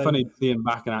was quite funny to see him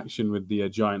back in action with the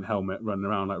giant helmet running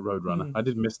around like Roadrunner. I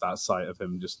did miss that sight of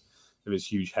him just with his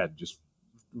huge head just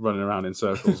running around in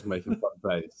circles making fun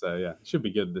plays. So yeah, it should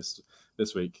be good this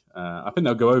week. I think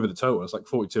they'll go over the total. It's like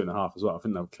 42.5 as well. I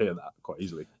think they'll clear that quite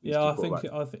easily. Yeah, I think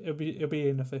it'll be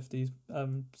in the 50s,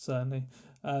 certainly.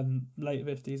 Late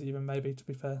 50s even, maybe, to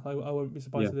be fair. I wouldn't be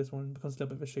surprised if this one becomes a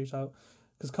little bit of a shootout.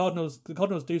 Because the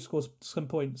Cardinals do score some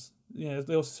points.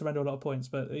 They also surrender a lot of points,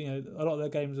 but a lot of their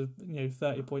games are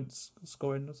 30 points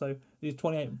scoring. So these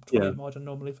 28 margin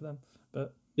normally for them.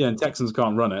 But yeah, and Texans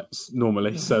can't run it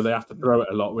normally, so they have to throw it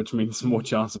a lot, which means more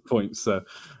chance of points. So,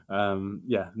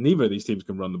 neither of these teams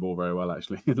can run the ball very well,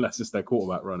 actually, unless it's their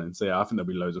quarterback running. So, yeah, I think there'll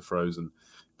be loads of throws and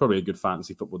probably a good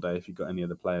fantasy football day if you've got any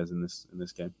other players in this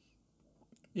game.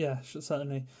 Yeah,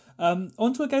 certainly.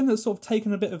 On to a game that's sort of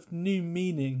taken a bit of new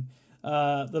meaning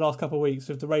the last couple of weeks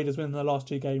with the Raiders winning their last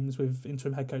 2 games with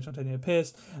interim head coach Antonio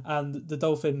Pierce and the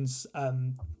Dolphins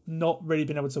not really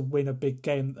being able to win a big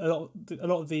game. A lot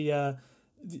of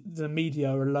the media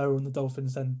are lower on the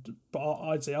Dolphins but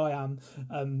I'd say I am,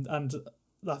 and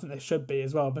I think they should be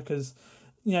as well because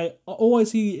all I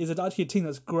see is actually a team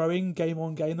that's growing game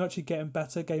on game. They're actually getting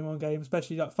better game on game,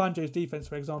 especially like Fangio's defense,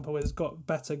 for example, has got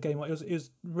better game on. It was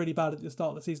really bad at the start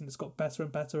of the season. It's got better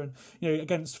and better, and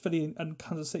against Philly and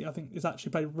Kansas City, I think it's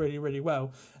actually played really, really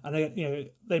well. And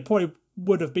they probably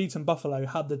would have beaten Buffalo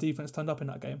had the defense turned up in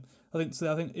that game. I think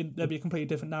there'd be a completely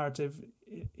different narrative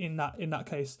in that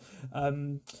case,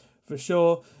 for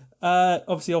sure.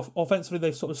 Obviously, offensively,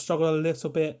 they've sort of struggled a little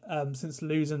bit since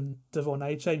losing Devon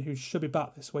Achane, who should be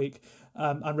back this week,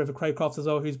 and River Craycraft as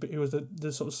well, who was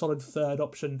the sort of solid third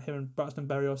option, him and Braxton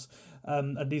Berrios,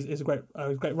 and he's a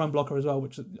great run blocker as well,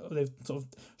 which they've sort of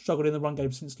struggled in the run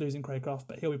game since losing Craycraft,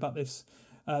 but he'll be back this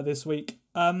week.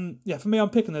 For me, I'm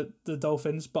picking the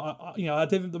Dolphins, but I didn't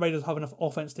think the Raiders have enough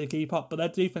offense to keep up, but their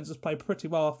defense has played pretty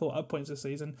well, I thought, at points this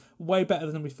season, way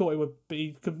better than we thought it would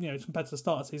be, compared to the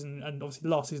start of the season, and obviously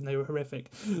last season they were horrific,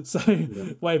 so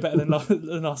way better than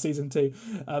last season too.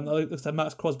 Like I said,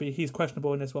 Max Crosby, he's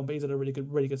questionable in this one, but he's had a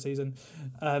really good season.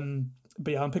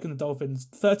 But yeah, I'm picking the Dolphins.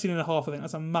 13.5, I think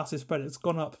that's a massive spread. It's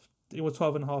gone up. It was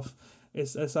 12.5.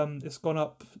 It's gone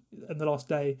up in the last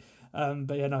day.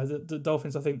 But yeah, no, the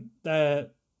Dolphins, I think they're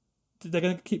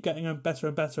going to keep getting better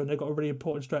and better, and they've got a really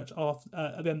important stretch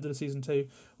at the end of the season too,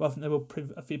 where I think they will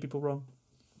prove a few people wrong.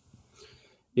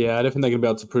 Yeah, I don't think they're going to be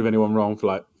able to prove anyone wrong for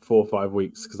like 4 or 5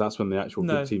 weeks, because that's when the actual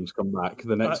good teams come back.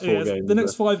 The next 4 games. The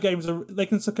next 5 games, they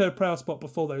can secure a playoff spot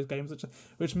before those games,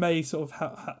 which may sort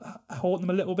of haunt them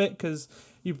a little bit, because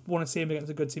you want to see them against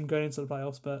a good team going into the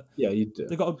playoffs. But yeah, you do.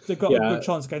 They've got a good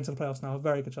chance of getting to the playoffs now, a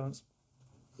very good chance.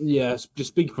 Yeah, just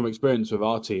speaking from experience with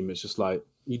our team, it's just like,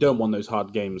 you don't want those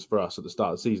hard games for us at the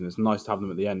start of the season. It's nice to have them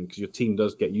at the end, because your team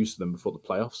does get used to them before the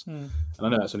playoffs. And I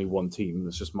know that's only one team,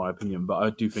 that's just my opinion, but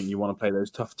I do think you want to play those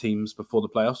tough teams before the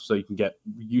playoffs so you can get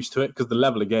used to it, because the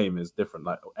level of game is different.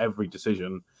 Like, every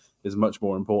decision is much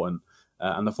more important,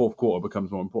 and the fourth quarter becomes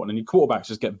more important. And your quarterbacks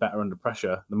just get better under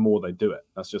pressure the more they do it.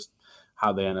 That's just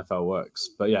how the NFL works.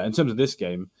 But yeah, in terms of this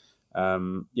game, I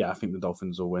think the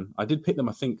Dolphins will win. I did pick them,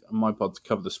 I think, on my pod to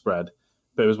cover the spread,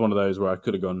 but it was one of those where I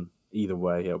could have gone either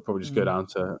way. It'll probably just go down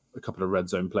to a couple of red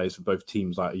zone plays for both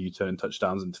teams, like you turn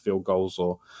touchdowns into field goals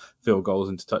or field goals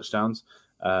into touchdowns.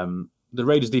 The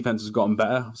Raiders defense has gotten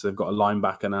better, so they've got a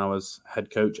linebacker now as head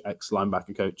coach,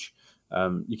 ex-linebacker coach.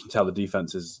 You can tell the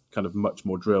defense is kind of much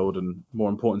more drilled and more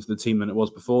important to the team than it was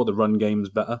before. The run game's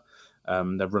better.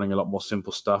 They're running a lot more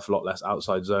simple stuff, a lot less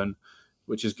outside zone,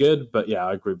 which is good. But yeah,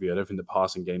 I agree with you. I don't think the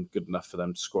passing game's good enough for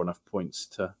them to score enough points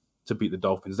to beat the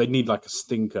Dolphins. They need like a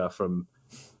stinker from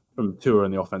Tua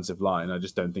in the offensive line. I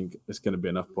just don't think it's going to be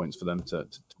enough points for them to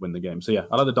win the game. So yeah,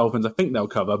 I like the Dolphins. I think they'll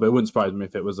cover, but it wouldn't surprise me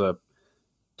if it was a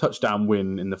touchdown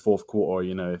win in the fourth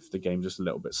quarter, if the game's just a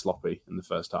little bit sloppy in the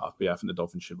first half. But yeah, I think the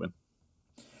Dolphins should win.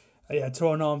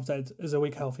 Teron Armstead is a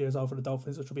week healthier as well for the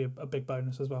Dolphins, which will be a big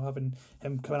bonus as well. Having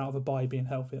him coming out of a bye, being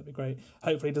healthy, that'd be great.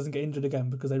 Hopefully he doesn't get injured again,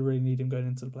 because they really need him going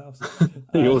into the playoffs.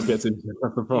 He always gets injured.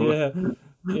 That's the problem.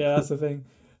 Yeah, that's the thing.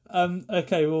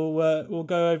 Okay, we'll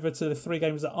go over to the 3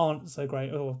 games that aren't so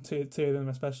great, or two of them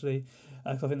especially,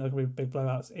 because I think they're going to be big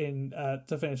blowouts.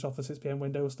 To finish off the 6 p.m.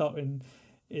 window, we'll start in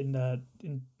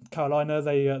Carolina.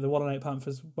 The 1-8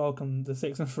 Panthers welcome the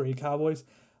 6-3 Cowboys.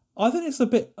 I think it's a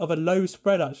bit of a low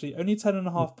spread, actually. Only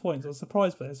 10.5 points. I was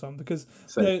surprised by this one, because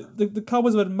the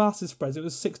Cowboys have had massive spreads. It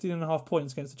was 16.5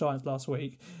 points against the Giants last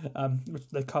week, which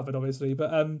they covered, obviously.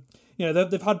 But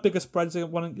they've had bigger spreads. The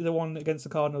one against the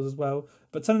Cardinals as well.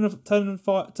 But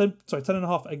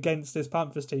 10.5 against this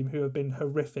Panthers team, who have been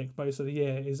horrific most of the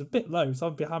year, is a bit low. So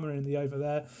I'd be hammering the over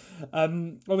there.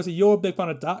 Obviously, you're a big fan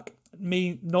of Dak.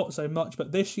 Me, not so much,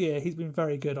 but this year he's been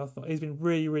very good. I thought he's been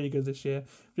really, really good this year.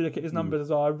 If you look at his numbers as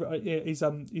well, he's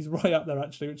right up there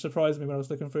actually, which surprised me when I was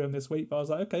looking through him this week. But I was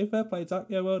like, okay, fair play, Dak.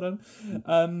 Yeah, well done.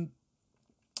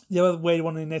 The other weird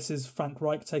one in this is Frank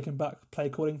Reich taking back play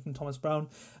calling from Thomas Brown.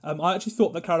 I actually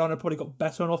thought that Carolina probably got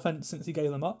better on offense since he gave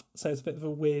them up, so it's a bit of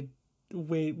a weird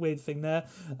thing there.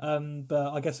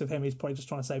 But I guess with him, he's probably just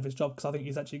trying to save his job, because I think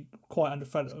he's actually quite under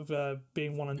threat of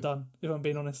being one and done, if I'm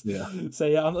being honest. Yeah. So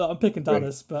yeah, I'm picking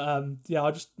Dallas, but I'm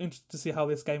just interested to see how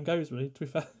this game goes, really, to be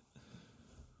fair.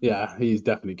 Yeah, he's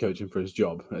definitely coaching for his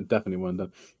job. Definitely one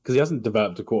done, because he hasn't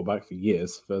developed a quarterback for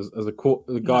years. As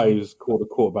the guy who's called a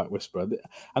quarterback whisperer,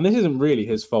 and this isn't really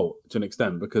his fault to an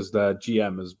extent, because the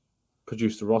GM has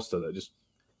produced a roster that just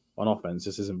on offense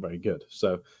this isn't very good.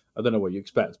 So I don't know what you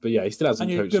expect, but yeah, he still hasn't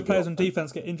coached. And good players on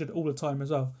defense get injured all the time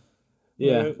as well.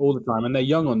 Yeah, all the time, and they're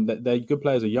young their good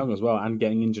players are young as well, and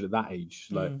getting injured at that age.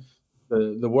 Like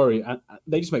the worry, and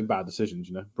they just make bad decisions.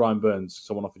 Brian Burns,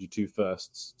 someone offered you 2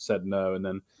 firsts, said no, and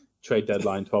then trade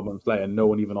deadline 12 months later, no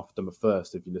one even offered them a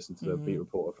first. If you listen to the beat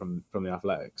reporter from the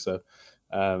Athletic, so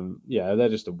they're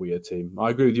just a weird team. I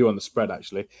agree with you on the spread.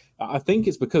 Actually, I think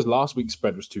it's because last week's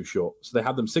spread was too short, so they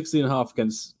had them 16.5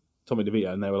 against Tommy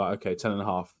DeVito, and they were like, okay,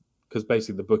 10.5. Because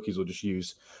basically the bookies will just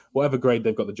use whatever grade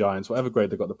they've got the Giants, whatever grade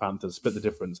they've got the Panthers, split the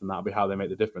difference, and that'll be how they make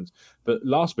the difference. But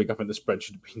last week, I think the spread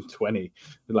should have been 20,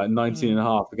 like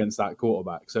 19.5 against that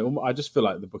quarterback. So I just feel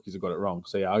like the bookies have got it wrong.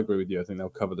 So yeah, I agree with you. I think they'll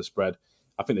cover the spread.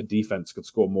 I think the defense could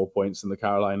score more points than the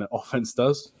Carolina offense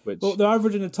does. Well, they're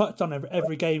averaging a touchdown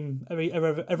every game, every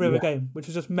other game, which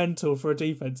is just mental for a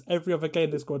defense. Every other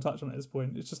game they score a touchdown at this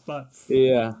point. It's just like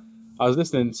I was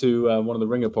listening to one of the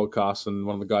Ringer podcasts, and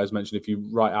one of the guys mentioned if you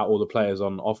write out all the players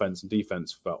on offense and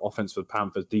defense, for offense for the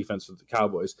Panthers, defense for the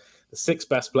Cowboys, the 6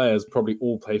 best players probably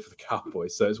all play for the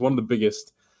Cowboys. So it's one of the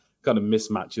biggest kind of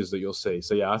mismatches that you'll see.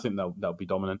 So yeah, I think they'll be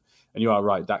dominant. And you are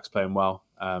right, Dak's playing well.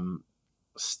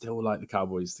 Still like the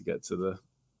Cowboys to get to the.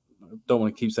 Don't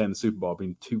want to keep saying the Super Bowl. I've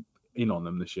been too in on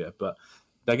them this year, but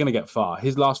they're going to get far.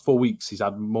 His last 4 weeks, he's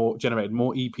generated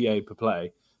more EPA per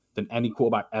play than any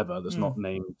quarterback ever that's not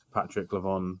named Patrick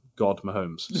Lavon God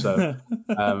Mahomes. So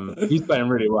he's playing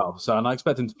really well. So, and I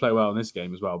expect him to play well in this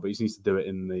game as well, but he needs to do it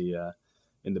in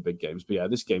the big games. But yeah,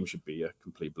 this game should be a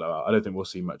complete blowout. I don't think we'll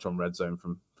see much on red zone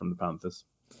from the Panthers.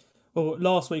 Well,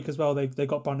 last week as well, they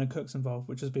got Brandon Cooks involved,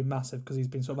 which has been massive because he's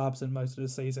been sort of absent most of the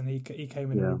season. He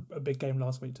came in a big game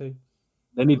last week too.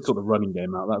 They need sort of running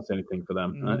game out. That's the only thing for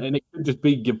them. And it could just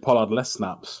be give Pollard less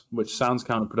snaps, which sounds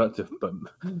counterproductive, but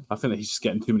I think that he's just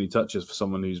getting too many touches for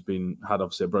someone who's had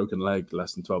obviously a broken leg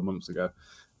less than 12 months ago.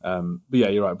 But yeah,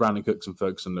 you're right. Brandon Cooks and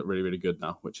Ferguson look really, really good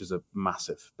now, which is a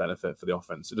massive benefit for the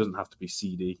offense. It doesn't have to be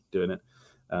CD doing it.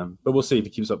 But we'll see if he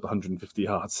keeps up the 150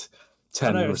 yards,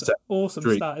 10 receptions. Awesome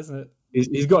stat, isn't it?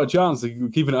 He's got a chance of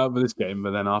keeping it up with this game,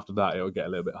 but then after that, it'll get a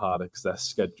little bit harder because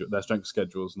their strength of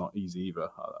schedule is not easy either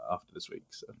after this week.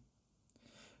 So,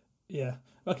 yeah.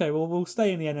 Okay, well, we'll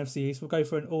stay in the NFC East. We'll go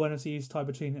for an all NFC East tie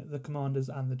between the Commanders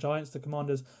and the Giants. The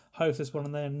Commanders host this one,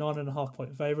 and they're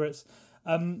 9.5-point favourites.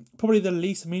 Probably the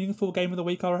least meaningful game of the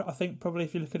week, I think. Probably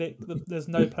if you look at it, there's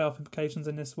no playoff implications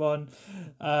in this one.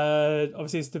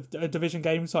 Obviously, it's a division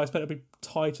game, so I expect it'll be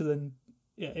tighter than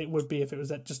it would be if it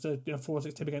was just a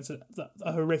 4-6 team against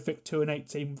a horrific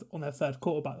 2-8 team on their third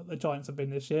quarterback that the Giants have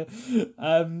been this year.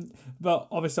 But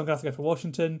obviously I'm going to have to go for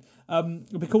Washington.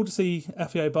 It'll be cool to see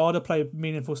F.A. Barda play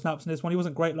meaningful snaps in this one. He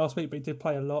wasn't great last week, but he did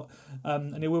play a lot.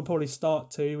 And he will probably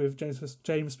start too with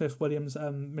James Smith-Williams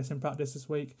missing practice this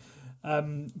week.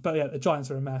 But yeah, the Giants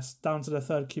are a mess. Down to the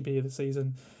third QB of the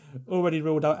season. Already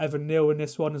ruled out Evan Neal in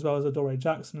this one as well as Adoree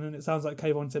Jackson, and it sounds like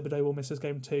Kayvon Thibodeau will miss this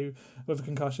game too with a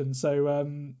concussion. So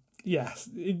yes,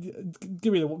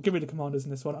 give me the Commanders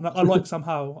in this one. And I like Sam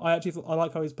Howell. I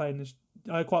like how he's playing this.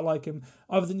 I quite like him.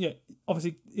 Other than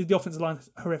obviously the offensive line is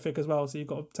horrific as well, so you've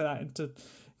got to take that into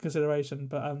consideration.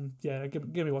 But give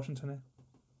me Washington here.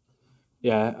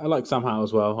 Yeah, I like Sam Howell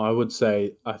as well. I would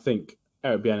say I think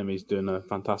Eric Bieniemy's doing a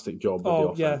fantastic job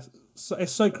with the offense. So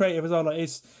it's so creative as well. Like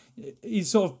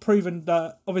he's sort of proven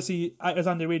that obviously as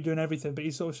Andy Reid doing everything, but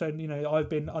he's sort of shown I've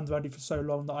been under Andy for so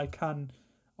long that I can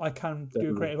Definitely.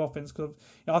 Do a creative offense because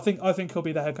I think he'll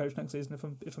be the head coach next season if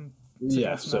I'm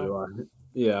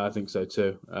I think so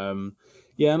too.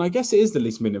 And I guess it is the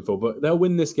least meaningful, but they'll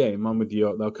win this game. I'm with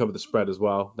you. They'll cover the spread as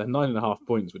well. They're 9.5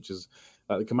 points, which is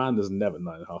the Commanders never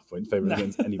 9.5 point favorite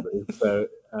against anybody. So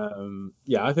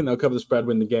I think they'll cover the spread,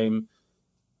 win the game.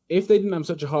 If they didn't have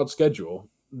such a hard schedule,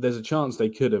 there's a chance they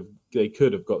could have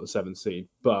got the 7th seed.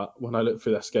 But when I look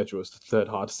through their schedule, it's the third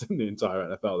hardest in the entire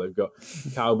NFL. They've got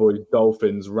Cowboys,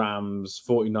 Dolphins, Rams,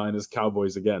 49ers,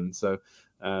 Cowboys again. So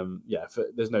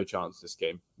there's no chance this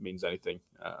game means anything,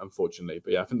 unfortunately.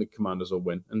 But I think the Commanders will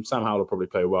win, and Sam Howell will probably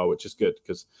play well, which is good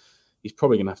because he's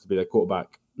probably going to have to be their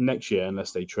quarterback next year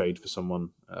unless they trade for someone,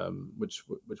 which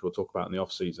we'll talk about in the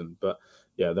off season. But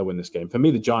they'll win this game. For me,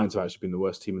 the Giants have actually been the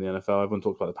worst team in the NFL. Everyone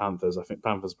talks about the Panthers. I think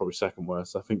Panthers are probably second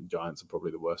worst. I think the Giants are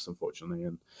probably the worst, unfortunately.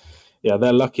 And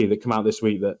they're lucky that come out this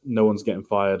week that no one's getting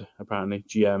fired. Apparently,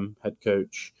 GM, head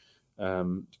coach,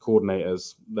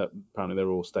 coordinators, that apparently they're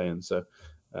all staying. So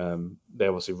they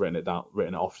obviously written it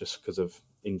off just because of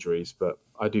injuries. But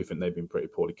I do think they've been pretty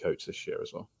poorly coached this year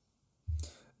as well.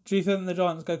 Do you think the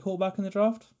Giants go quarterback in the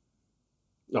draft?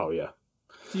 Oh, yeah.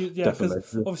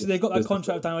 Because obviously they got that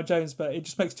contract with Daniel Jones, but it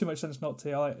just makes too much sense not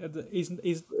to. He's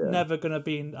never going to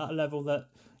be at a level that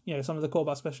some of the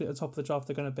quarterbacks, especially at the top of the draft,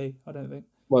 are going to be. I don't think.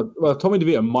 Well, Tommy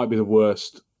DeVito might be the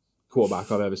worst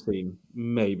quarterback I've ever seen.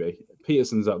 Maybe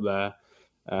Peterson's up there.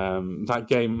 That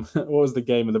game, what was the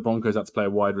game of the Broncos had to play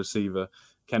a wide receiver,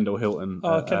 Kendall Hilton?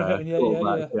 Kendall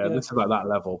Hilton, yeah. This is about that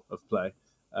level of play.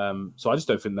 So I just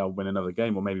don't think they'll win another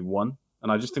game or maybe one.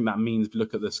 And I just think that means if you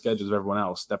look at the schedules of everyone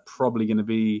else, they're probably going to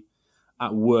be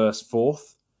at worst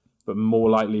fourth, but more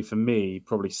likely for me,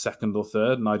 probably second or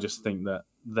third. And I just think that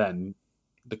then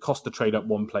the cost to trade up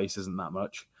one place isn't that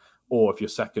much. Or if you're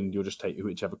second, you'll just take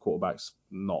whichever quarterback's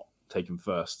not taken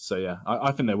first. So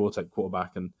I think they will take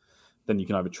quarterback, and then you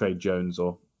can either trade Jones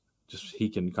or just he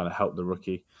can kind of help the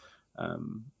rookie.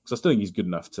 Because I still think he's good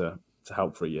enough to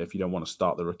help for a year if you don't want to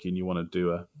start the rookie and you want to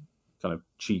do a kind of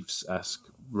Chiefs-esque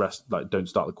rest, like don't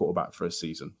start the quarterback for a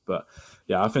season. But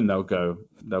yeah, I think they'll go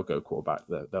quarterback.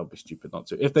 They'll be stupid not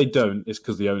to. If they don't, it's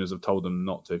because the owners have told them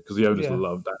not to. Because the owners will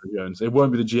love Daniel Jones. It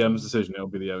won't be the GM's decision. It'll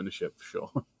be the ownership for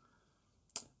sure.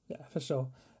 Yeah, for sure.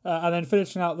 And then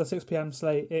finishing out the 6 p.m.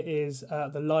 slate, it is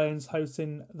the Lions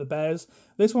hosting the Bears.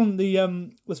 This one, the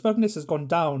spread on this has gone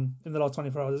down in the last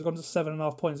 24 hours. It's gone to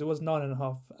 7.5 points. It was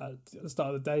 9.5 at the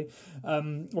start of the day.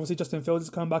 Obviously, Justin Fields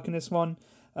is coming back in this one.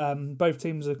 Both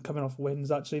teams are coming off wins,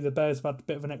 actually. The Bears have had a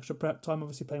bit of an extra prep time,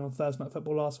 obviously playing on Thursday Night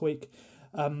Football last week.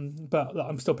 But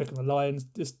I'm still picking the Lions.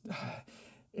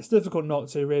 It's difficult not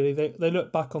to, really. They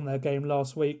look back on their game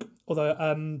last week,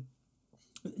 although...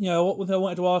 what I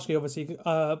wanted to ask you, obviously,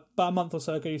 about a month or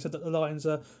so ago, you said that the Lions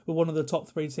were one of the top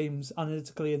 3 teams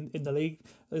analytically in the league.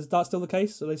 Is that still the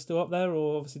case? Are they still up there,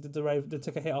 or obviously did they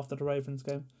took a hit after the Ravens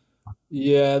game?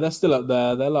 Yeah, they're still up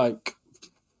there. They're like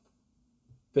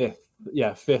 5th.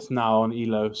 Yeah, 5th now on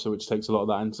ELO, so which takes a lot of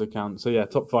that into account. So yeah,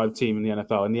 top 5 team in the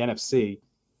NFL. In the NFC,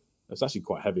 it's actually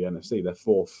quite heavy NFC. They're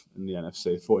 4th in the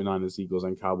NFC. 49ers, Eagles,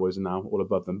 and Cowboys are now all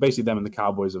above them. Basically, them and the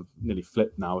Cowboys have nearly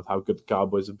flipped now with how good the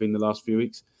Cowboys have been the last few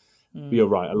weeks. But you're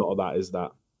right. A lot of that is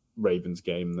that Ravens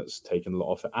game that's taken a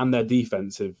lot off it. And their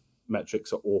defensive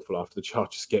metrics are awful after the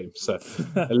Chargers game. So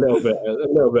a little bit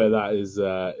of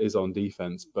that is on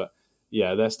defense. But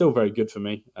yeah, they're still very good for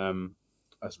me.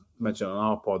 As mentioned on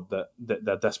our pod, that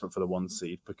they're desperate for the 1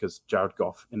 seed because Jared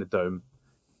Goff in a dome,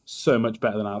 so much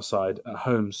better than outside. At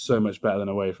home, so much better than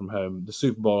away from home. The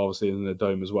Super Bowl obviously is in the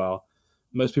dome as well.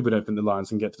 Most people don't think the Lions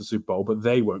can get to the Super Bowl, but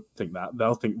they won't think that.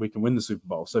 They'll think we can win the Super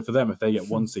Bowl. So for them, if they get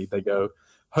 1 seed, they go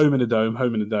home in a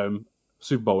dome,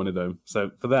 Super Bowl in a dome.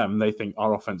 So for them, they think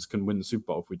our offense can win the Super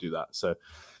Bowl if we do that. So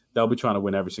they'll be trying to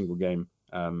win every single game.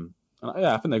 And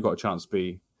I think they've got a chance to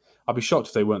be. I'd be shocked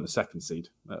if they weren't the 2nd seed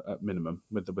at minimum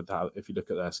with how, if you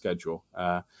look at their schedule.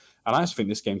 And I actually think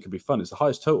this game could be fun. It's the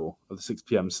highest total of the 6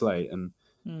 p.m. slate. And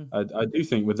I do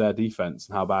think with their defense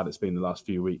and how bad it's been the last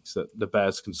few weeks that the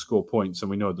Bears can score points, and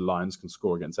we know the Lions can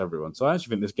score against everyone. So I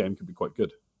actually think this game could be quite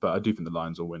good. But I do think the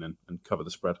Lions will win and cover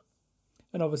the spread.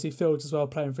 And obviously Fields as well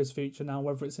playing for his future now,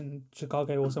 whether it's in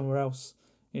Chicago or somewhere else.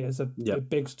 Yeah, it's a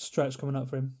big stretch coming up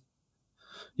for him.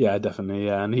 Yeah, definitely.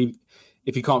 Yeah, and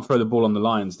if you can't throw the ball on the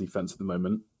Lions defense at the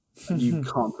moment, you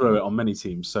can't throw it on many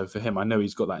teams. So for him, I know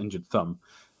he's got that injured thumb,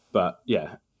 but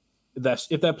yeah,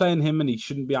 if they're playing him and he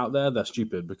shouldn't be out there, they're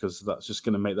stupid because that's just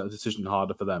going to make that decision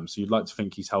harder for them. So you'd like to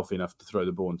think he's healthy enough to throw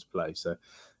the ball into play. So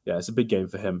yeah, it's a big game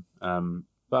for him.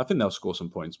 But I think they'll score some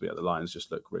points. But yeah, the Lions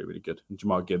just look really, really good. And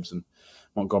Jamar Gibbs and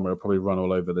Montgomery will probably run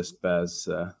all over this Bears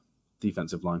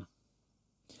defensive line.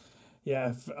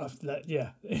 Yeah,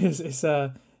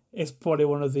 it's probably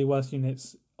one of the worst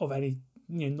units of any,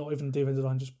 not even defensive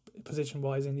line, just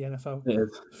position-wise in the NFL. It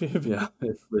is. Yeah,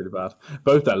 it's really bad.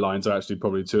 Both their lines are actually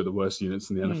probably 2 of the worst units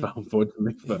in the NFL,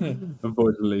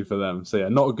 unfortunately for them. So yeah,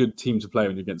 not a good team to play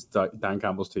when you're against Dan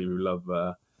Campbell's team who love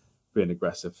being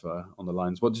aggressive on the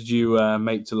lines. What did you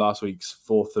make to last week's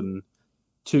 4th and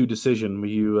 2 decision? Were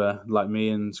you like me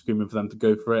and screaming for them to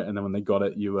go for it, and then when they got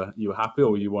it, you were happy,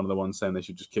 or were you one of the ones saying they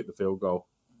should just kick the field goal?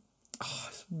 Oh,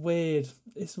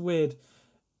 it's weird.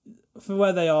 For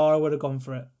where they are, I would have gone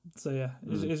for it. So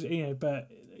yeah, but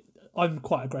I'm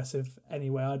quite aggressive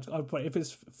anyway. I'd probably, if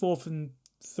it's 4th and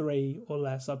 3 or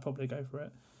less, I'd probably go for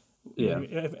it. Yeah,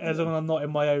 as long as I'm not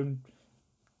in my own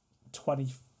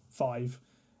 25.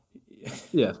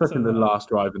 Yeah, especially in the last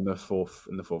drive in the fourth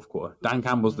quarter. Dan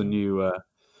Campbell's the new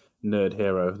nerd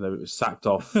hero. They were sacked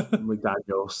off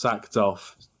McDaniel, sacked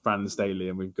off Brandon Staley,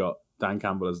 and we've got Dan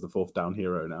Campbell as the 4th down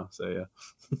hero now. So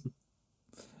yeah.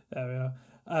 There we are.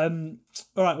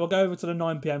 All right, we'll go over to the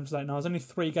 9 p.m. slate now. There's only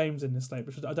 3 games in this slate,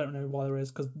 which I don't know why there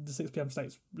is because the 6 p.m.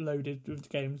 slate's loaded with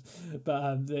games,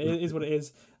 but it is what it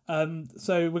is.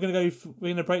 So we're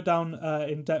gonna break down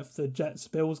in depth the Jets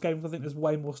Bills game. I think there's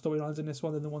way more storylines in this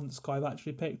one than the one that Sky have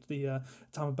actually picked, the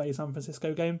Tampa Bay San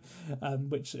Francisco game,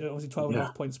 which obviously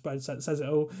 12.5 point spread says it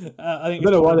all. I think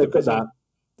I don't know why they picked that.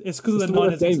 It's because of the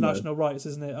Niners international rights,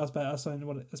 isn't it?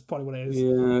 That's probably what it is.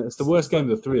 Yeah, it's the worst game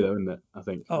of the 3, though, isn't it? I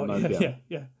think. Oh,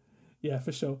 yeah,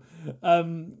 for sure.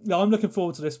 I'm looking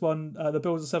forward to this one. The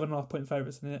Bills are 7.5 point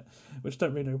favourites in it, which I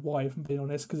don't really know why, if I'm being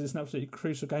honest, because it's an absolutely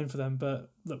crucial game for them. But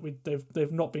look,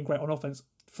 they've not been great on offense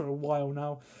for a while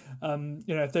now.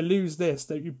 If they lose this,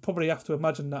 you probably have to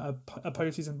imagine that a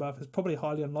postseason berth is probably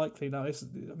highly unlikely now. It's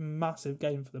a massive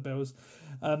game for the Bills.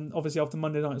 Obviously, after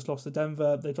Monday night's loss to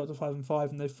Denver, they dropped to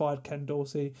 5-5, and they fired Ken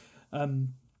Dorsey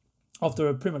after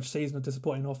a pretty much season of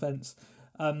disappointing offense.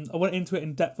 I went into it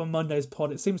in depth on Monday's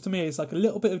pod. It seems to me it's like a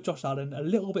little bit of Josh Allen, a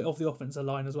little bit of the offensive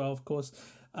line as well, of course,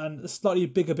 and a slightly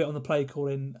bigger bit on the play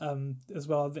calling as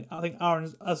well. I think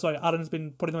Allen's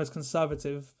been probably the most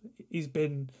conservative. He's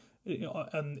been,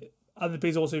 and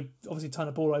he's also obviously turned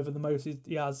the ball over the most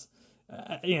he has.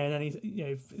 And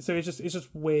then so it's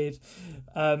just weird,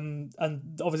 and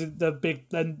obviously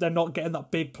they're not getting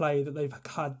that big play that they've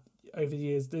had over the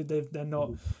years. They're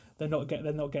not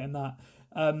getting that.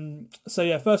 So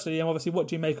yeah, firstly, obviously, what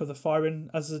do you make of the firing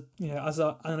as an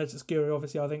analytics guru?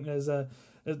 Obviously, I think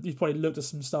you've probably looked at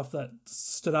some stuff that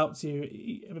stood out to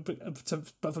you,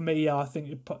 but for me, I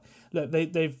think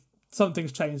they've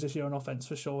something's changed this year on offense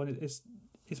for sure, and it's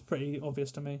pretty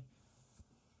obvious to me.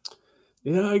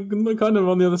 Yeah, I'm kind of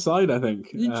on the other side, I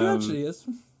think. You actually is.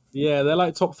 Yeah, they're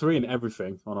like top 3 in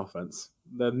everything on offense.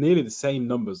 They're nearly the same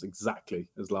numbers exactly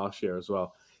as last year as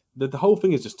well. The whole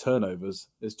thing is just turnovers.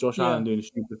 It's Josh Allen doing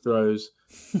stupid throws.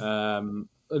 And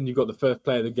you've got the first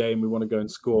play of the game, we want to go and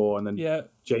score, and then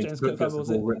James Cook gets the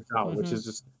ball ripped out, which is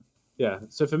just... Yeah,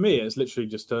 so for me, it's literally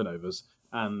just turnovers.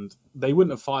 And they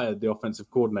wouldn't have fired the offensive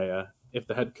coordinator if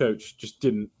the head coach just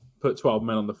didn't put 12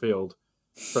 men on the field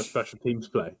for special teams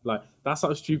play. Like, that's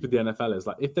how stupid the NFL is.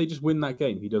 Like, if they just win that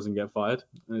game, he doesn't get fired.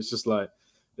 And it's just like,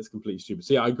 it's completely stupid.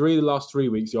 So yeah, I agree the last 3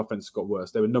 weeks, the offense got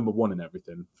worse. They were number 1 in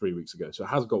everything 3 weeks ago. So it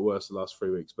has got worse the last 3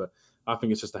 weeks. But I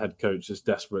think it's just the head coach is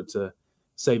desperate to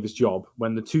save his job.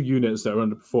 When the 2 units that are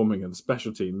underperforming are the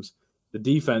special teams, the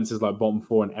defense is like bottom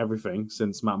 4 in everything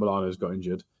since Matt Milano's got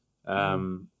injured.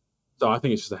 So I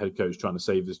think it's just the head coach trying to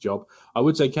save his job. I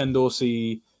would say Ken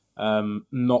Dorsey...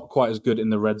 not quite as good in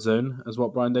the red zone as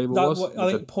what Brian Dable was.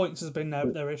 I think points has been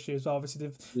their issue as well.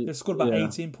 Obviously, they've scored about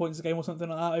 18 points a game or something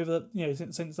like that over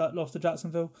since that loss to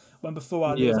Jacksonville. When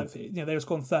before it was like, they were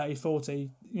scoring 30,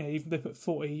 40. Even they put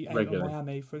 48 on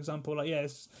Miami, for example.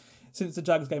 Since the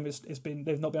Jags game, it's been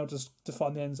they've not been able to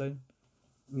find the end zone.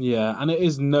 Yeah, and it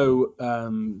is no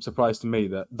surprise to me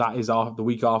that is the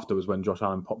week after was when Josh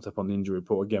Allen popped up on the injury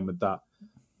report again with that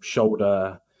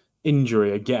shoulder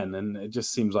injury again, and it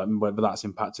just seems like whether that's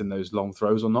impacting those long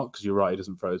throws or not, because you're right, he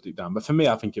doesn't throw as deep down. But for me,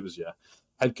 I think it was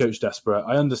head coach desperate.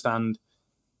 I understand.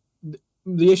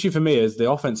 The issue for me is the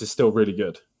offense is still really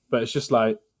good, but it's just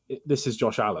like this is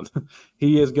Josh Allen.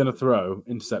 He is going to throw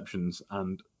interceptions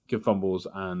and give fumbles,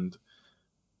 and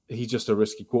he's just a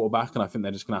risky quarterback, and I think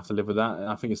they're just going to have to live with that. And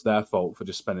I think it's their fault for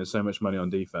just spending so much money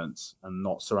on defense and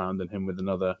not surrounding him with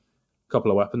another couple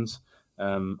of weapons.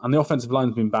 And the offensive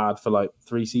line's been bad for like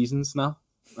 3 seasons now,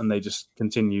 and they just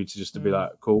continue to be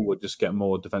like, cool, we'll just get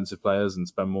more defensive players and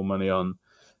spend more money on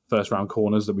first-round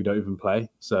corners that we don't even play.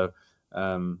 So,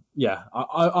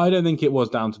 I don't think it was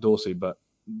down to Dorsey, but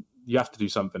you have to do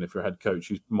something if you're a head coach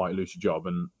who might lose your job,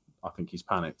 and I think he's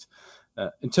panicked.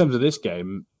 In terms of this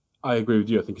game, I agree with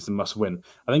you. I think it's a must-win.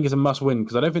 I think it's a must-win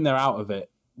because I don't think they're out of it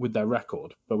with their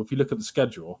record. But if you look at the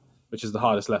schedule, which is the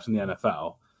hardest left in the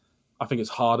NFL, I think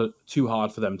it's too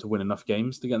hard for them to win enough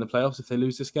games to get in the playoffs if they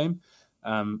lose this game.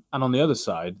 And on the other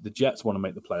side, the Jets want to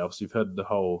make the playoffs. You've heard the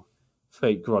whole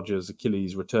fake Rodgers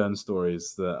Achilles return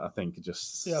stories that I think are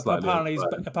just slightly...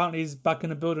 Apparently he's back in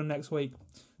the building next week.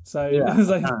 So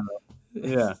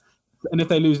yeah. And if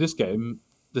they lose this game,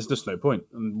 there's just no point.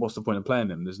 And what's the point of playing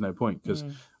them? There's no point because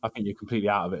I think you're completely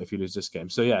out of it if you lose this game.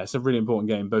 So yeah, it's a really important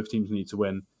game. Both teams need to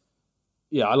win.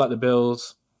 Yeah, I like the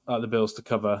Bills. I like the Bills to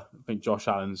cover. I think Josh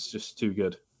Allen's just too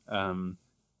good.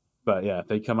 But yeah, if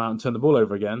they come out and turn the ball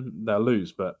over again, they'll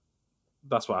lose. But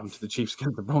that's what happened to the Chiefs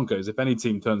against the Broncos. If any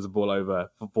team turns the ball over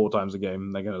for 4 times a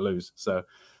game, they're going to lose. So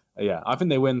yeah, I think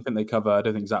they win. I think they cover. I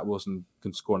don't think Zach Wilson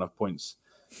can score enough points.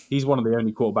 He's one of the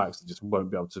only quarterbacks that just won't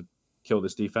be able to kill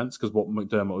this defense because what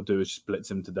McDermott will do is just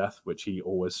blitz him to death, which he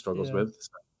always struggles with.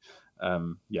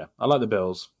 So, I like the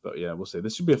Bills, but yeah, we'll see.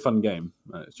 This should be a fun game.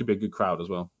 It should be a good crowd as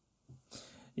well.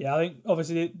 Yeah, I think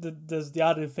obviously there's the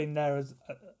added thing there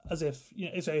as if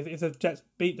if the Jets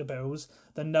beat the Bills,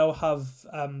 then they'll have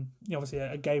obviously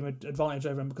a game advantage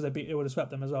over them because it would have swept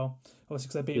them as well. Obviously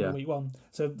because they beat them in week 1.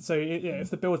 So if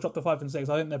the Bills drop to 5 and 6,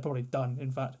 I think they're probably done.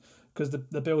 In fact, because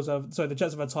the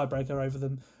Jets have a tiebreaker over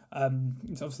them.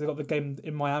 Obviously they've got the game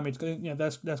in Miami.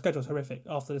 Their schedule's horrific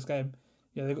after this game.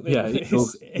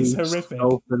 It's horrific.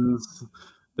 Dolphins.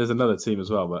 There's another team as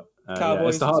well, but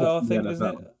Cowboys as well. I think, isn't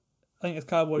it? I think it's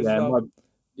Cowboys as well.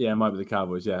 It might be the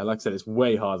Cowboys. Yeah, like I said, it's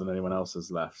way harder than anyone else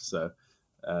has left. So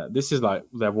this is like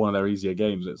they're one of their easier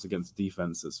games. It's against a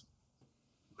defense that's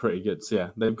pretty good. So yeah,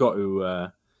 they've got to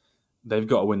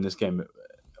win this game.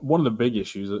 One of the big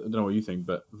issues, I don't know what you think,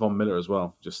 but Von Miller as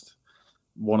well. Just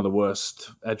one of the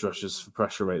worst edge rushers for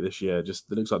pressure rate this year.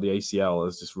 Just it looks like the ACL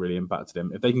has just really impacted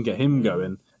him. If they can get him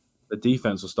going, the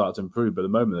defense will start to improve. But at the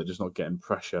moment, they're just not getting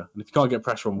pressure. And if you can't get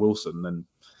pressure on Wilson, then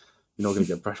you're not going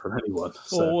to get pressure on anyone.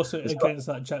 So or also against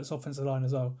that Jets offensive line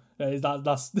as well.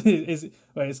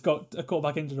 It's got a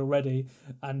quarterback injured already,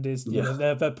 and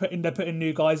they're putting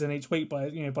new guys in each week by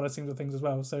the single things as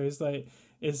well. So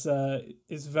it's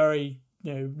very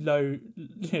low.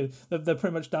 They're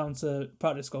pretty much down to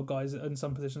practice squad guys in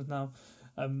some positions now.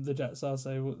 The Jets are,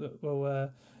 so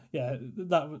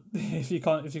that if you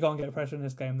can't get pressure in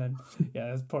this game, then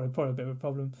it's probably a bit of a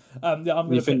problem. I'm going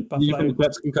to pick Buffalo. You think the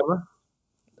Jets can cover?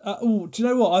 Do you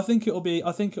know what? I think it'll be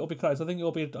close. I think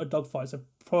it'll be a dogfight. So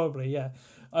probably,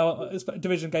 it's a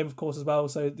division game, of course, as well.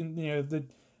 So the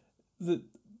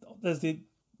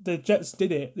Jets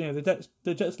did it.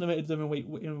 The Jets limited them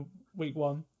in week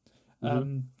one.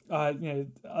 I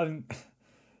think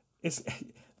it's.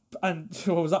 And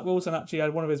Zach Wilson actually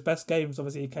had one of his best games.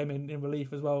 Obviously, he came in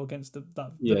relief as well against the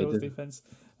Bills defense.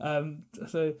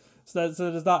 So there's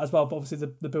that as well. But obviously,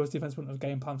 the Bills defense wouldn't have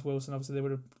game planned for Wilson. Obviously, they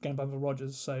would have game planned for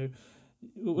Rodgers. So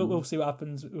we'll see what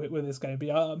happens with this game.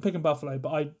 But I'm picking Buffalo.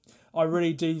 But I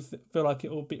really do feel like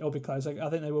it'll be close. I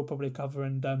think they will probably cover.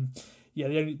 And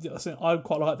I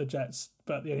quite like the Jets.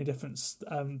 But the only difference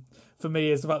for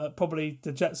me is the fact that probably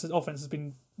the Jets' offense has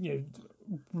been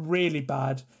really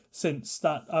bad since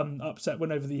that upset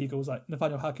win over the Eagles, like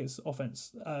Nathaniel Hackett's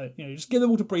offense. Just give the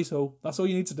ball to Breece Hall. That's all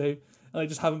you need to do, and they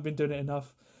just haven't been doing it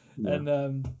enough. Yeah.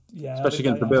 And especially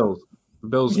against the Bills. The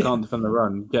Bills can't defend the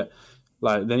run.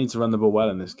 They need to run the ball well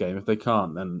in this game. If they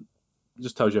can't, then it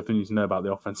just tells you everything you need to know about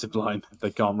the offensive line. If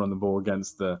they can't run the ball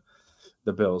against the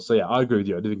Bills, so I agree with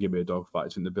you. I do think it'll be a dogfight. I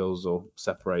think the Bills will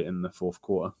separate in the fourth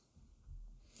quarter.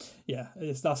 Yeah,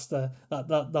 that's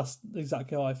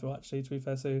exactly how I feel, actually, to be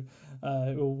fair. So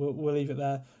we'll leave it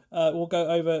there. We'll go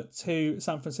over to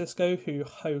San Francisco, who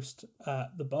host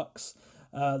the Bucks.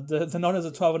 The Niners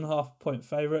are 12.5-point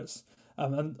favourites.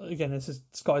 And again, this is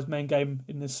Sky's main game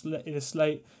in this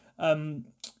slate. I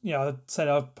said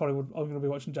I'm going to be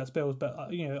watching Jets Bills, but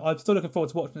I'm still looking forward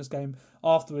to watching this game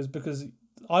afterwards because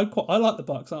I like the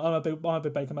Bucks. I'm a big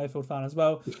Baker Mayfield fan as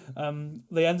well.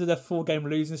 They ended their 4-game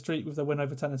losing streak with their win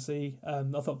over Tennessee. I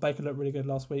thought Baker looked really good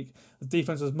last week. The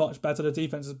defense was much better. The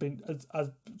defense has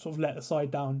sort of let the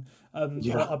side down.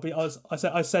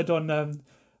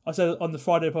 I said on the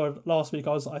Friday pod last week,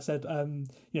 I said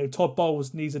Todd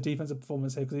Bowles needs a defensive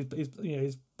performance here because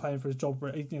he's playing for his job.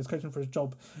 He's coaching for his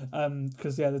job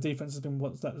because the defense has been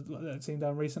what's let team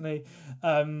down recently.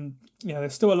 They're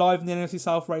still alive in the NFC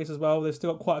South race as well. They've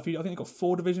still got quite a few. I think they've got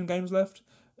 4 division games left.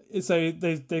 So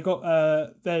they got at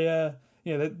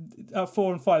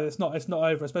 4 and 5. It's not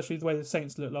over, especially the way the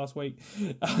Saints looked last week.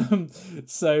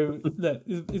 So look,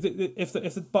 if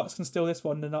the Bucks can steal this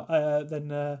one, then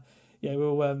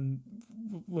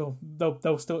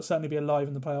they'll still certainly be alive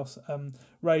in the playoffs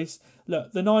race.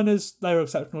 Look, the Niners, they were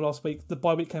exceptional last week. The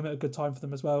bye week came at a good time for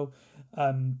them as well.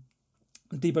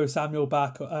 Deebo Samuel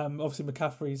back. Obviously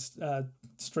McCaffrey's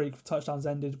streak of touchdowns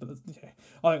ended, but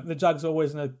I think the Jags are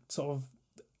always going to sort of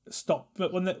stop.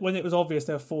 But when it was obvious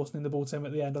they were forcing the ball to him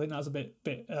at the end, I think that was a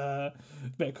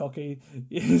bit cocky.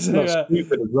 So,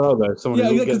 stupid as well, though.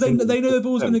 Because they know the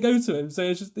ball's going to go to him, so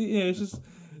it's just.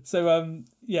 So and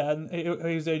he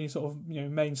was the only sort of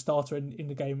main starter in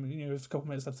the game. With a couple of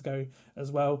minutes left to go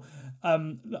as well.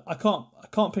 I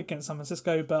can't pick against San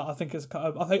Francisco, but I think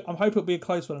I'm hoping it'll be a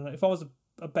close one. And if I was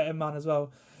a betting man as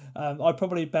well, I'd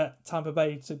probably bet Tampa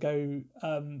Bay to go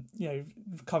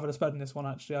cover the spread in this one.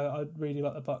 Actually, I really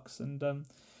like the Bucks and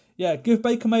give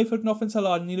Baker Mayfield an offensive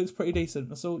line and he looks pretty decent.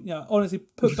 That's all. Honestly,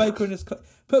 put Baker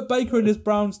in his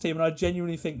Browns team, and I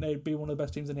genuinely think they'd be one of the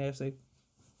best teams in the AFC.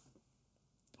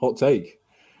 Hot take.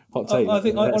 I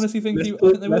honestly think they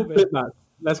will be.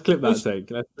 Let's clip that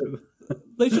take.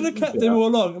 They should have kept him all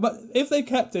along. But if they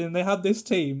kept him and they had this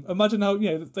team, imagine how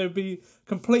there would be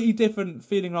completely different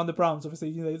feeling around the Browns.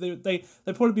 Obviously, they'd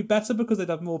probably be better because they'd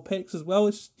have more picks as well.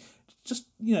 It's just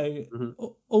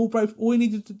all he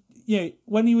needed to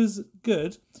when he was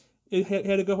good, he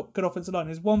had a good offensive line.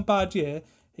 His one bad year,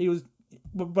 he was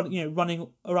running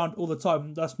around all the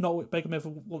time. That's not what Baker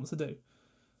Mayfield wants to do.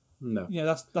 No.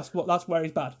 That's where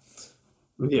he's bad.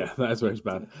 Yeah, that is where he's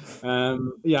bad.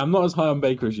 I'm not as high on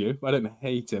Baker as you. I don't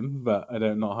hate him, but I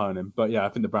don't not high on him. But I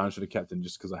think the Browns should have kept him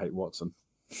just because I hate Watson.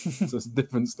 So it's a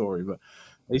different story. But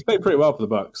he's played pretty well for the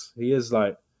Bucks. He is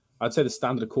I'd say the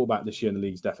standard of quarterback this year in the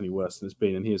league is definitely worse than it's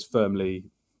been, and he is firmly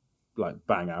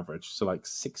bang average, so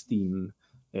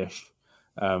 16-ish.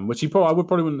 Which I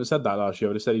wouldn't have said that last year. I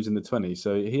would have said he's in the 20s.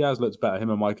 So he has looked better. Him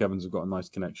and Mike Evans have got a nice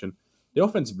connection. The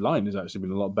offensive line has actually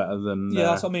been a lot better than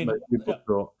that's what I mean. People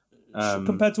thought.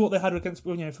 Compared to what they had against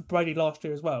for Brady last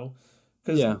year as well.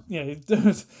 Because Yeah.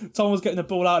 Tom was getting the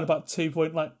ball out in about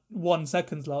 2.1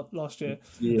 seconds last year.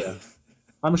 Yeah.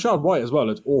 And Rashad White as well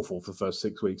looked awful for the first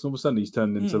 6 weeks. All of a sudden, he's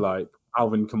turned into like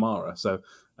Alvin Kamara. So,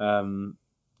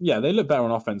 they look better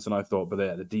on offense than I thought, but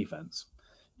the defense.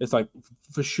 It's like,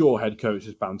 for sure, head coach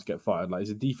is bound to get fired. Like,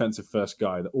 he's a defensive first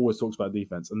guy that always talks about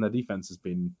defense, and their defense has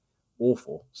been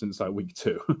awful since like week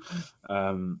 2.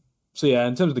 In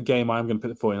terms of the game, I'm going to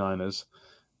pick the 49ers.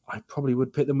 I probably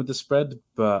would pick them with the spread,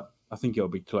 but I think it'll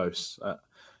be close.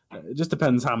 It just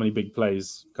depends how many big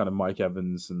plays kind of Mike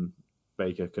Evans and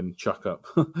Baker can chuck up,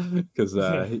 because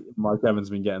Mike Evans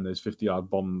has been getting those 50-yard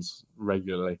bombs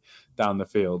regularly down the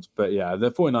field. But yeah,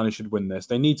 the 49ers should win this.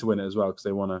 They need to win it as well, because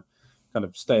they want to kind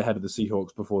of stay ahead of the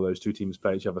Seahawks before those two teams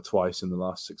play each other twice in the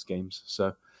last 6 games.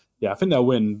 So yeah, I think they'll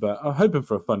win, but I'm hoping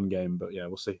for a fun game. But yeah,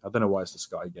 we'll see. I don't know why it's the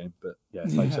Sky game, but yeah,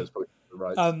 like you said, it's probably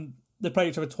right. They play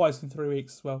each other twice in 3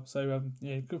 weeks as well, so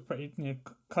pretty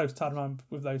close turnaround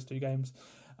with those 2 games.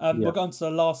 We'll go on to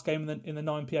the last game in the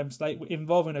 9 p.m. slate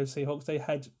involving those Seahawks. They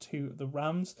head to the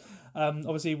Rams.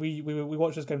 Obviously, we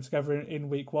watched this game together in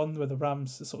week 1, where the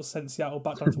Rams sort of sent Seattle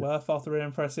back down to earth after an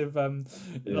impressive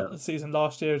season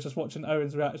last year. Just watching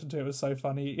Owen's reaction to it was so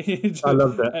funny. I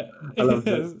loved it.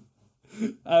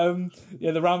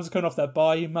 The Rams are coming off their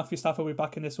bye. Matthew Stafford will be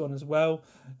back in this one as well.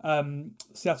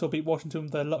 Seattle beat Washington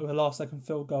with a last-second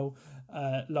field goal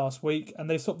last week, and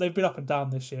they've been up and down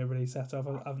this year, really,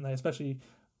 Seattle, haven't they? Especially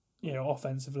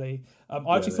offensively.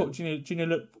 I actually thought Junior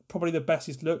looked probably the best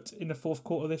he's looked in the fourth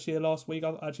quarter this year. Last week,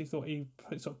 I actually thought he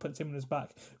sort of put Tim on his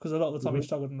back, because a lot of the time he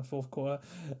struggled in the fourth quarter.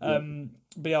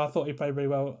 But yeah, I thought he played really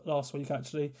well last week,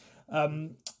 actually.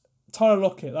 Tyler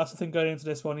Lockett, that's the thing going into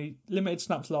this one. He limited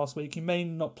snaps last week. He may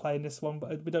not play in this one,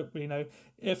 but we don't really know.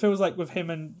 It feels like with him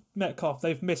and Metcalf,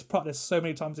 they've missed practice so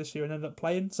many times this year and ended up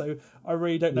playing. So I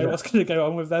really don't know what's going to go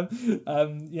on with them.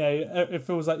 It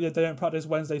feels like they don't practice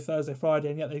Wednesday, Thursday, Friday,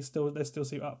 and yet they still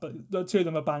suit up. But the 2 of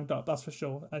them are banged up, that's for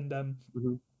sure. And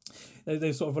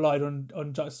they sort of relied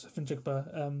on Jackson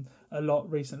Finchikba a lot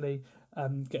recently,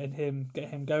 getting him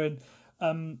going.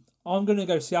 I'm going to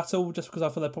go Seattle just because I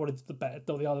feel they're probably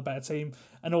the other better team,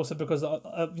 and also because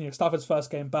Stafford's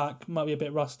first game back might be a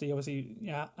bit rusty. Obviously,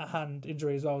 a hand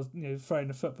injury as well as throwing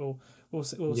the football. We'll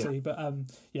see. But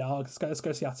let's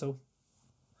go Seattle.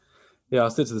 Yeah, I'll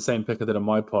stick to the same pick I did on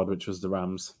my pod, which was the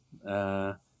Rams.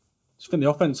 I just think the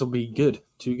offense will be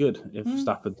too good if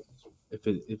Stafford,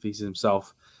 if he's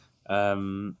himself.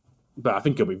 But I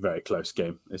think it'll be a very close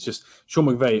game. It's just Sean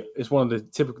McVay. It's one of the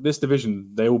typical this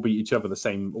division. They all beat each other the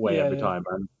same way every time,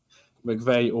 and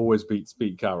McVay always beats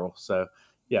Pete Carroll. So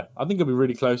yeah, I think it'll be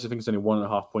really close. I think it's only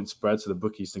 1.5 point spread, so the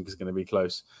bookies think it's going to be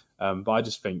close. But I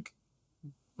just think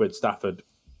with Stafford,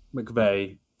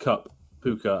 McVay, Kupp,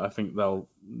 Puka, I think they'll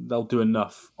do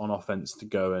enough on offense to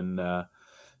go and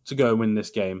win this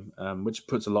game, which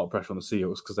puts a lot of pressure on the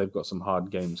Seahawks because they've got some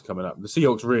hard games coming up. The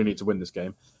Seahawks really need to win this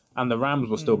game. And the Rams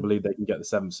will still believe they can get the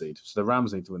 7th seed. So the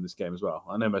Rams need to win this game as well.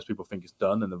 I know most people think it's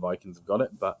done and the Vikings have got it,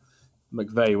 but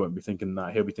McVay won't be thinking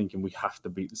that. He'll be thinking we have to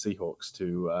beat the Seahawks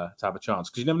to have a chance.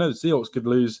 Because you never know, the Seahawks could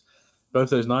lose both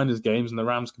those Niners games and the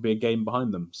Rams could be a game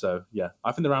behind them. So, yeah,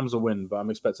 I think the Rams will win, but I'm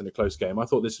expecting a close game. I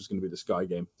thought this was going to be the Sky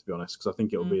game, to be honest, because I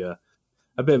think it'll be a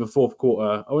bit of a fourth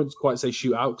quarter. I wouldn't quite say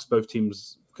shootout because both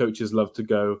teams' coaches love to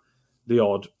go the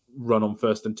odd run on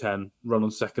 1st and 10, run on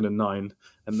 2nd and 9,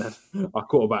 and then our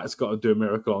quarterback's got to do a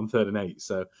miracle on 3rd and 8.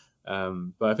 So,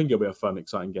 but I think it'll be a fun,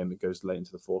 exciting game that goes late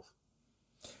into the fourth.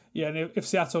 Yeah, and if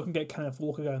Seattle can get Kenneth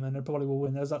Walker going, then they probably will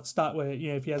win. There's that stat where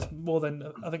if he has more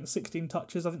than 16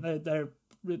 touches, I think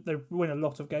they win a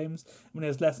lot of games. When he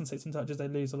has less than 16 touches, they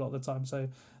lose a lot of the time. So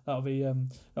that'll be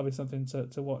something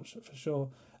to watch for sure.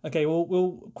 Okay,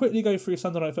 we'll quickly go through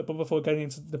Sunday Night Football before going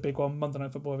into the big one, Monday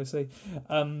Night Football, obviously.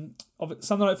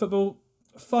 Sunday Night Football,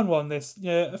 fun one. This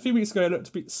a few weeks ago it looked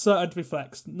to be certain to be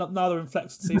flexed. Now they're in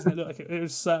flexed season. It looked like it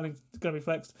was certainly going to be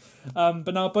flexed.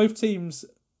 But now both teams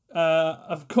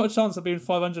have got a chance of being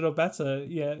 500 or better.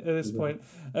 At this point,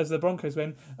 as the Broncos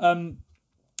win.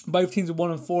 Both teams are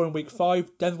 1-4 in week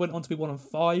 5. Denver went on to be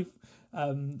 1-5,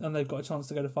 and they've got a chance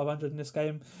to go to 500 in this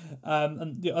game.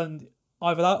 And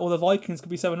either that or the Vikings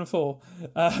could be 7-4,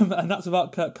 and that's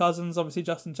without Kirk Cousins. Obviously,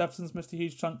 Justin Jefferson's missed a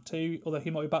huge chunk too, although he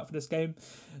might be back for this game.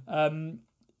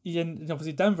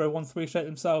 Obviously, Denver won 3 straight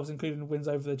themselves, including wins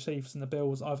over the Chiefs and the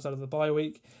Bills either side of the bye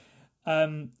week.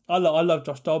 I love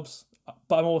Josh Dobbs,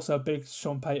 but I'm also a big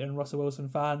Sean Payton, Russell Wilson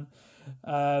fan.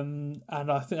 And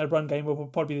I think their run game will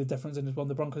probably be the difference in this one.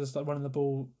 The Broncos start running the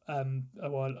ball a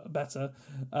while better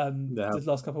the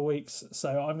last couple of weeks. So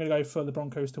I'm going to go for the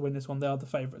Broncos to win this one. They are the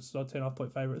favourites, so 2.5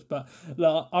 point favourites. But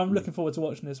look, I'm looking forward to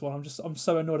watching this one. I'm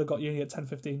so annoyed I got uni at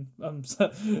 10:15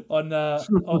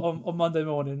 on Monday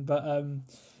morning.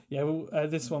 But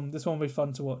this one will be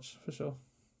fun to watch for sure.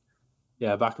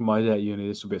 Yeah, back in my day at uni,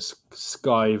 this would be a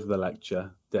sky of the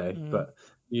lecture day, but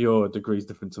your degree's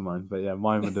different to mine. But yeah,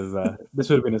 mine would have this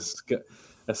would have been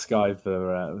a sky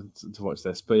for to watch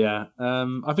this. But yeah,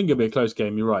 I think it'll be a close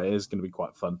game. You're right, it is going to be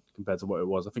quite fun compared to what it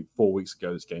was. I think 4 weeks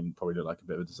ago, this game probably looked like a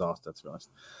bit of a disaster, to be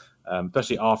honest.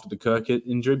 Especially after the Kirk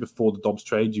injury, before the Dobbs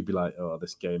trade, you'd be like, oh,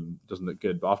 this game doesn't look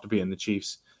good. But after beating the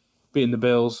Chiefs, beating the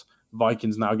Bills,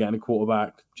 Vikings now getting a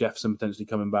quarterback, Jefferson potentially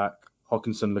coming back,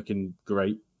 Hawkinson looking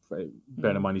great.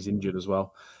 Bearing in mind he's injured as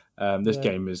well. This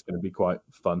game is going to be quite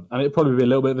fun, and it'll probably be a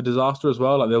little bit of a disaster as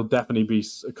well. Like there'll definitely be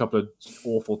a couple of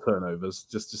awful turnovers.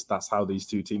 Just that's how these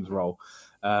two teams roll.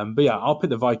 But yeah, I'll pick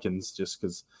the Vikings just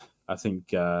because I think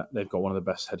they've got one of the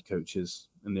best head coaches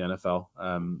in the NFL,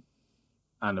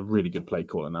 and a really good play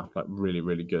caller now. Like really,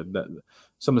 really good.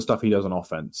 Some of the stuff he does on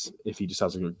offense, if he just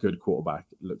has a good quarterback,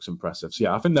 it looks impressive. So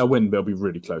yeah, I think they'll win. But it'll be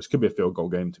really close. Could be a field goal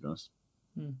game, to be honest.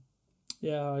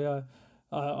 Yeah.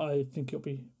 I think it'll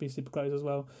be super close as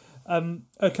well.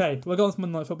 Okay, we're going to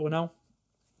Monday Night Football now.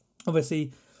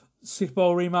 Obviously, Super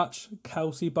Bowl rematch,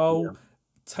 Kelsey Bowl,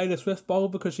 Taylor Swift Bowl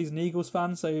because she's an Eagles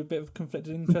fan, so a bit of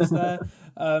conflicted interest there.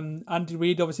 Andy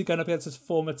Reid obviously going up against his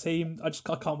former team. I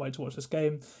can't wait to watch this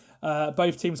game.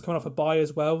 Both teams coming off a bye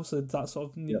as well, so that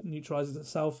sort of neutralises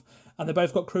itself. And they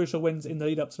both got crucial wins in the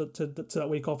lead up to that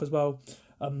week off as well.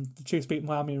 The Chiefs beat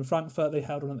Miami and Frankfurt. They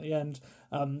held on at the end.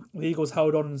 The Eagles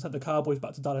held on and sent the Cowboys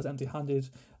back to Dallas empty-handed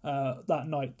that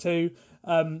night too.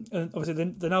 And obviously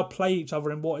they now play each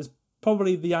other in what is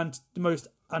probably the most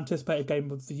anticipated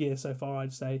game of the year so far,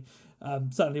 I'd say.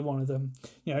 Certainly one of them.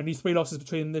 Only 3 losses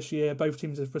between them this year. Both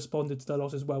teams have responded to their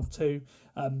losses well too.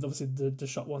 Obviously the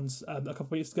shot ones a couple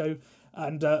of weeks ago.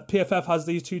 And PFF has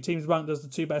these two teams ranked as the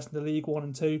 2 best in the league, 1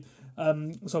 and 2.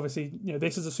 So obviously,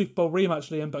 this is a Super Bowl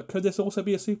rematch, Liam, but could this also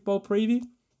be a Super Bowl preview?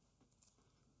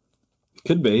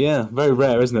 Could be, yeah. Very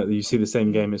rare, isn't it, that you see the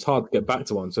same game? It's hard to get back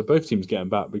to one. So both teams getting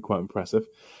back would be quite impressive.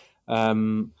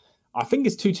 I think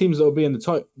it's 2 teams that will be in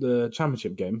the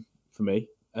championship game for me,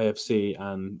 AFC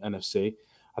and NFC.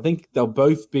 I think they'll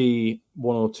both be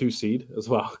 1 or 2 seed as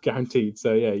well, guaranteed.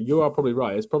 So yeah, you are probably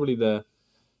right. It's probably the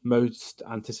most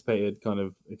anticipated kind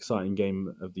of exciting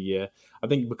game of the year. I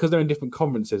think because they're in different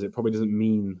conferences, it probably doesn't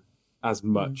mean as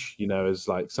much, as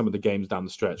like some of the games down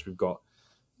the stretch. We've got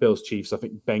Bills Chiefs. I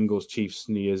think Bengals Chiefs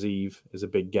New Year's Eve is a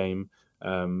big game.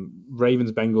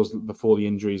 Ravens Bengals before the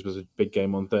injuries was a big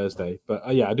game on Thursday.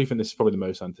 But yeah, I do think this is probably the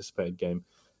most anticipated game.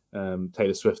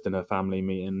 Taylor Swift and her family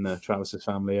meeting Travis's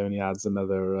family only adds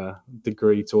another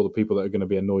degree to all the people that are going to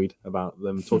be annoyed about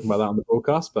them talking about that on the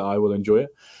broadcast, but I will enjoy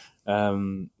it.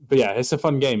 But yeah, it's a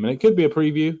fun game, and it could be a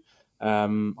preview.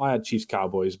 I had Chiefs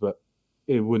Cowboys, but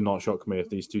it would not shock me if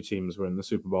these 2 teams were in the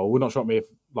Super Bowl. It would not shock me if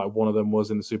like one of them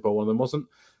was in the Super Bowl, one of them wasn't.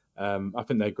 I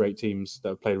think they're great teams that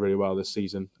have played really well this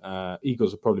season.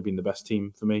 Eagles have probably been the best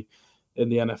team for me in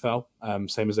the NFL,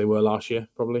 same as they were last year,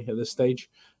 probably at this stage.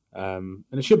 And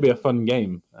it should be a fun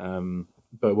game,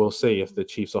 but we'll see if the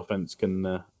Chiefs offense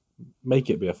can make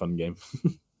it be a fun game.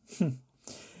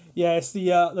 Yeah, it's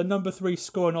the number 3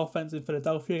 scoring offense in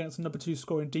Philadelphia against the number 2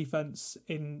 scoring defense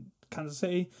in Kansas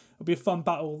City. It'll be a fun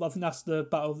battle. I think that's the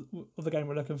battle of the game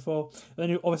we're looking for. And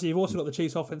then obviously you've also got the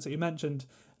Chiefs offense that you mentioned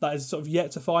that is sort of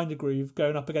yet to find a groove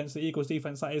going up against the Eagles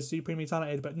defense that is supremely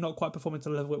talented but not quite performing to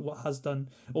the level it what has done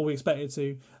or we expected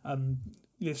to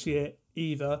this year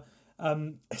either.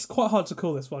 It's quite hard to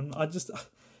call this one. I think it's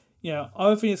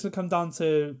going to come down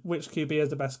to which QB is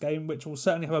the best game, which will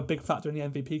certainly have a big factor in the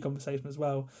MVP conversation as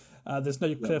well. There's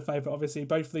no clear favourite, obviously.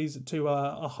 Both of these 2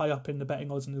 are high up in the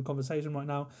betting odds in the conversation right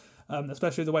now,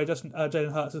 especially the way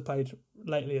Jalen Hurts has played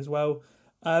lately as well.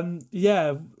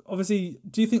 Obviously,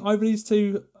 do you think either of these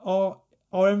 2 are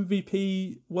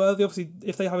MVP worthy? Obviously,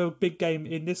 if they have a big game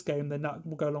in this game, then that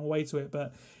will go a long way to it.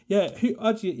 But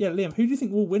Liam, who do you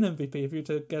think will win MVP if you were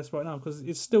to guess right now? Because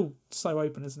it's still so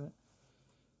open, isn't it?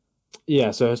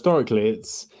 Yeah, so historically,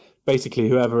 it's basically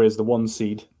whoever is the 1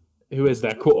 seed, who is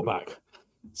their quarterback.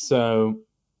 So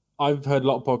I've heard a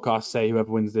lot of podcasts say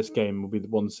whoever wins this game will be the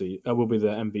 1 seed, will be the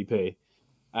MVP.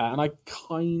 And I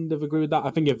kind of agree with that. I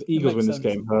think if Eagles win this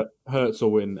game, Hurts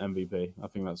will win MVP. I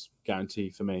think that's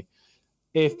guaranteed for me.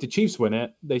 If the Chiefs win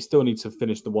it, they still need to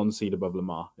finish the 1 seed above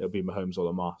Lamar. It'll be Mahomes or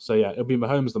Lamar. So yeah, it'll be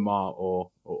Mahomes, Lamar,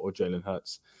 or Jalen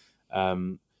Hurts.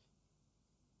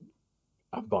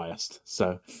 I'm biased.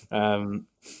 So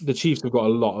the Chiefs have got a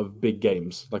lot of big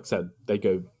games. Like I said, they've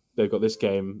got this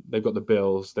game, they've got the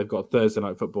Bills, they've got Thursday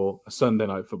night football, a Sunday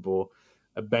night football,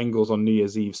 a Bengals on New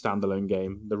Year's Eve standalone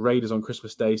game, the Raiders on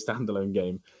Christmas Day standalone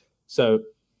game. So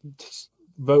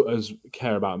voters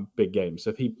care about big games. So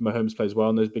if Mahomes plays well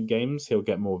in those big games, he'll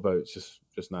get more votes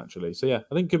just naturally. So yeah,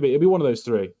 I think it'll be one of those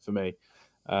three for me.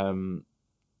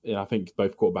 I think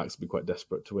both quarterbacks will be quite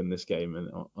desperate to win this game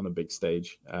and on a big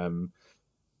stage.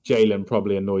 Jalen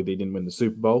probably annoyed that he didn't win the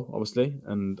Super Bowl, obviously,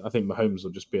 and I think Mahomes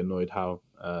will just be annoyed how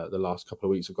the last couple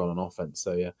of weeks have gone on offense.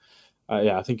 So yeah,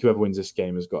 I think whoever wins this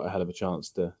game has got a hell of a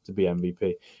chance to be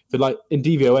MVP. But like in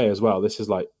DVOA as well, this is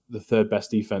like the third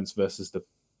best defense versus the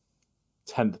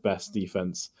 10th best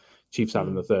defense. Chiefs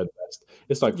having the third best.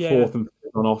 It's like fourth and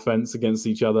fifth on offense against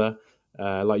each other.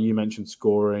 Like you mentioned,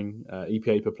 scoring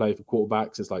EPA per play for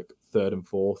quarterbacks is like third and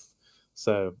fourth.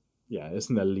 So yeah, it's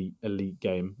an elite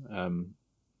game.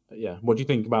 What do you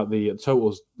think about the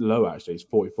totals? Low actually, it's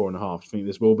 44.5. Do you think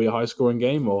this will be a high scoring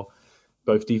game, or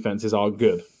both defenses are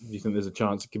good? Do you think there's a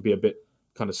chance it could be a bit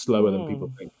kind of slower than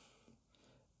people think?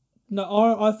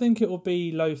 No, I think it will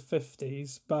be low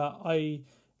 50s, but I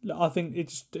think it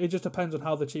just depends on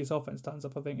how the Chiefs offense turns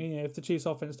up. I think if the Chiefs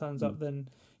offense turns up, then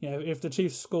if the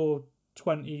Chiefs score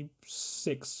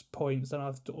 26 points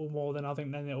or more, then I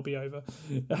think then it'll be over.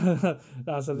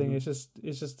 That's the thing. It's just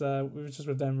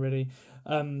with them really,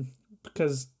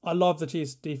 because I love the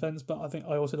Chiefs defense, but I think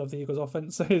I also love the Eagles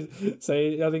offense. So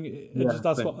I think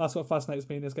that's what fascinates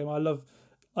me in this game.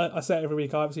 I say it every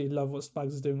week. I absolutely love what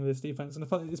Spags is doing with this defense, and the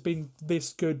fact that it's been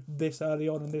this good this early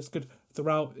on and this good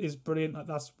throughout is brilliant. Like,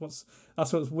 that's what's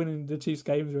winning the Chiefs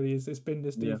games. Really, it's been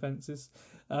this defense.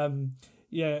 And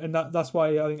that's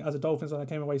why I think as a Dolphins fan I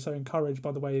came away so encouraged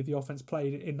by the way the offense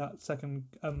played in that second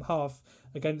half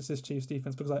against this Chiefs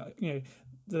defense, because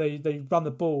they ran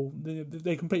the ball.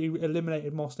 They completely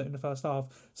eliminated Mostert in the first half.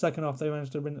 Second half, they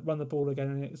managed to run the ball again,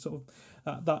 and it sort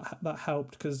of that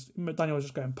helped, because Daniel was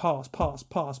just going pass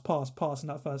in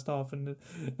that first half, and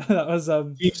that was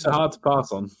Chiefs are hard to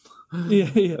pass on.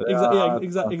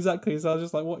 Exactly. So I was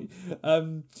just like, what?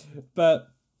 But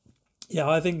yeah,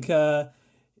 I think I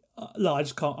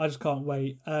just can't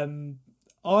wait. Going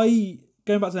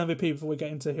back to the MVP before we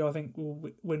get into who I think will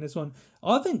win this one,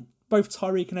 I think both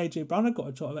Tyreek and AJ Brown have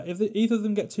got a shot at it. If either of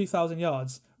them get 2,000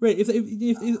 yards, really,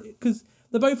 because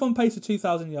they're both on pace for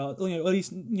 2,000 yards, or at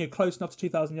least close enough to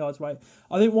 2,000 yards, right?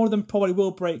 I think one of them probably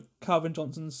will break Calvin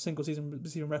Johnson's single season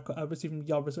receiving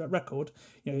yard record,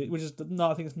 which is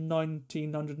I think it's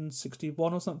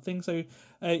 1,961 or something. So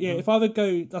if either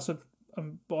go, that's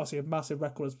obviously a massive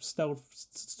record, has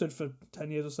stood for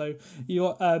 10 years or so. You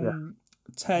got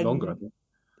 10 longer.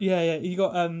 You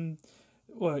got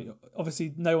well,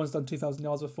 obviously no one's done 2,000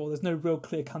 yards before. There's no real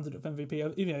clear candidate for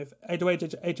MVP. If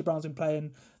AJ Brown's been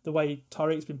playing the way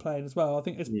Tyreek's been playing as well, I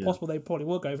think it's possible they probably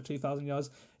will go for 2,000 yards.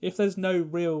 If there's no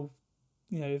real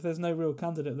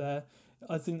candidate there,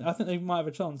 I think they might have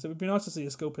a chance. It would be nice to see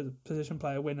a skill position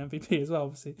player win MVP as well,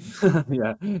 obviously.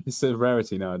 Yeah, it's a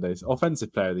rarity nowadays.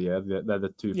 Offensive player of the year, they're the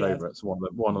two favourites. One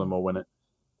of them will win it.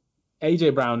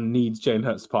 AJ Brown needs Jalen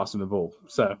Hurts to pass him the ball.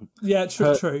 So yeah,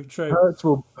 true. Hurts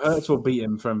will beat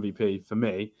him for MVP for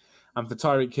me, and for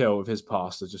Tyreek Hill with his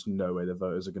pass, there's just no way the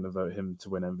voters are going to vote him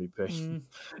to win MVP.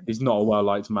 He's not a well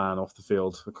liked man off the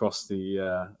field across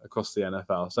the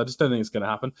NFL. So I just don't think it's going to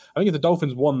happen. I think if the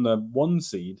Dolphins won the 1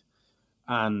 seed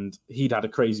and he'd had a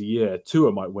crazy year,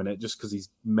 Tua might win it just because he's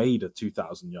made a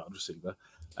 2,000-yard receiver.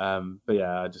 But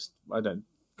yeah, I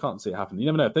can't see it happen. You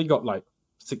never know if they got like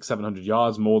 600-700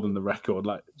 yards more than the record.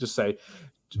 Like, just say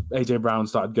AJ Brown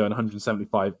started going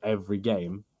 175 every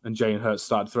game and Jalen Hurts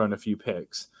started throwing a few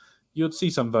picks, you'd see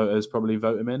some voters probably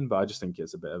vote him in. But I just think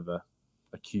it's a bit of a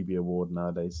QB award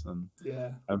nowadays, and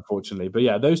unfortunately. But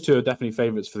yeah, those two are definitely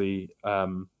favourites for the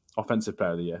offensive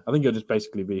player of the year. I think it'll just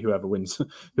basically be whoever wins,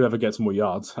 whoever gets more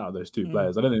yards out of those two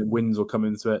players. I don't think wins will come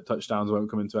into it, touchdowns won't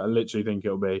come into it. I literally think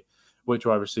it'll be which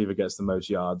wide receiver gets the most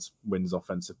yards wins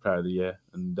offensive player of the year.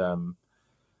 And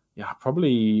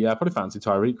probably fancy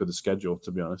Tyreek with the schedule,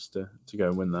 to be honest, to go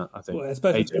and win that. I think, well,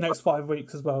 especially the next 5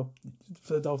 weeks as well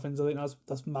for the Dolphins. I think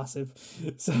that's massive.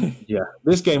 So yeah,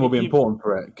 this game will be important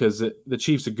for it because the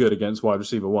Chiefs are good against wide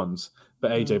receiver ones,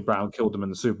 but AJ Brown killed them in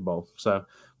the Super Bowl. So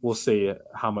we'll see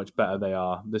how much better they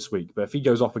are this week. But if he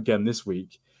goes off again this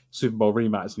week, Super Bowl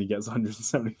rematch, and he gets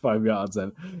 175 yards,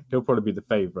 then he'll probably be the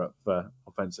favourite for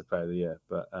offensive player of the year.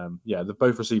 But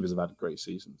both receivers have had a great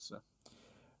season. So.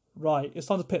 Right, it's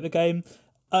time to pick the game.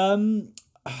 I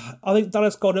think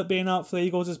Dallas Goedert being out for the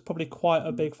Eagles is probably quite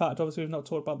a big factor. Obviously, we've not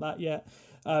talked about that yet.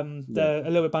 They're a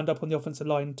little bit banged up on the offensive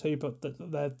line too, but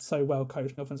they're so well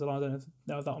coached on the offensive line. I don't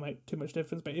know if that'll make too much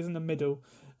difference, but it is in the middle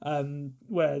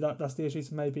where that's the issue.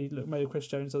 So maybe Chris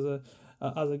Jones as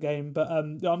a game, but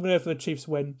I'm going to go for the Chiefs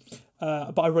win.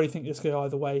 But I really think this could go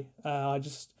either way. I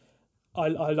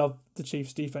love the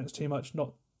Chiefs defense too much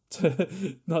not to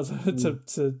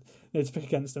pick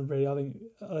against them. Really, I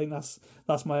think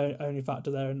that's my only factor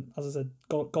there. And as I said,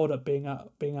 Goddard being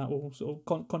out will sort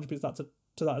of contributes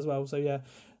to that as well. So yeah,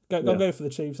 go for the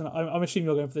Chiefs, and I'm assuming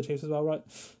you're going for the Chiefs as well, right?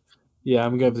 Yeah,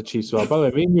 I'm going for the Chiefs as well. By the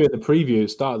way, me and you at the preview at the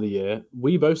start of the year,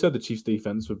 we both said the Chiefs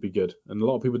defense would be good, and a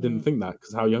lot of people didn't think that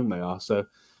because how young they are. So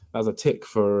that's a tick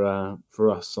for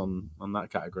us on that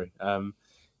category.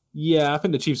 Yeah, I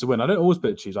think the Chiefs will win. I don't always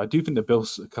bet the Chiefs. I do think the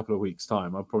Bills a couple of weeks'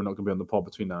 time. I'm probably not going to be on the pod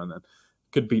between now and then.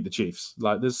 Could beat the Chiefs.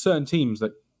 Like there's certain teams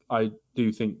that I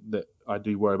do think that I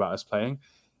do worry about us playing,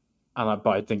 but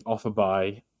I think off a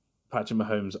bye, Patrick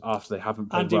Mahomes after they haven't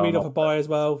played Andy Reid off a bye as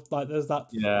well. Like there's that.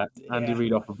 Yeah, Andy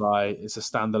Reid off a bye. It's a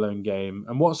standalone game.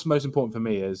 And what's most important for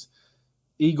me is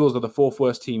Eagles are the 4th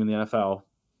worst team in the NFL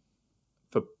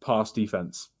for pass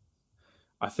defense.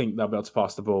 I think they'll be able to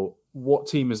pass the ball. What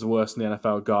team is the worst in the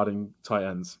NFL guarding tight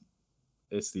ends?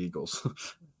 It's the Eagles.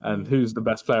 And who's the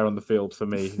best player on the field for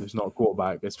me, who's not a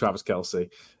quarterback? It's Travis Kelce.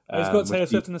 He's got Taylor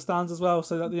Swift in the stands as well,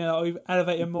 so that we've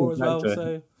elevated him more as well.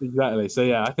 So exactly. So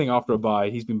yeah, I think after a bye,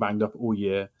 he's been banged up all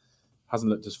year.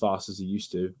 Hasn't looked as fast as he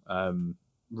used to.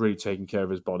 Really taking care of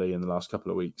his body in the last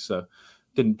couple of weeks. So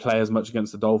didn't play as much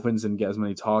against the Dolphins, didn't get as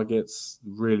many targets.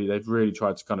 They've really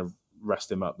tried to kind of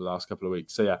rest him up the last couple of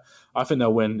weeks. So yeah, I think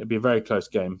they'll win. It'll be a very close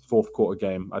game, 4th quarter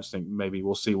game. I just think maybe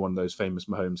we'll see one of those famous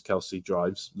Mahomes-Kelce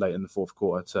drives late in the 4th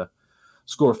quarter to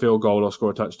score a field goal or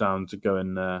score a touchdown to go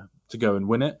and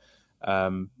win it.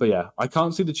 But yeah, I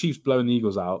can't see the Chiefs blowing the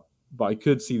Eagles out, but I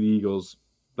could see the Eagles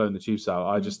blowing the Chiefs out.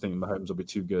 I just think Mahomes will be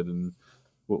too good and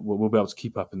we'll be able to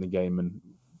keep up in the game.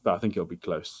 But I think it'll be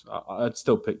close. I'd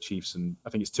still pick Chiefs, and I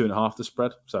think it's 2.5 the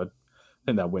spread. So I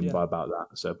think they'll win by about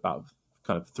that. So about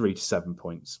kind of 3 to 7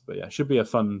 points. But yeah, it should be a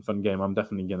fun game. I'm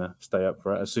definitely going to stay up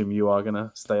for it. I assume you are going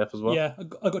to stay up as well. Yeah,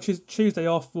 I got Tuesday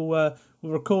off. We'll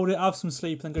record it, have some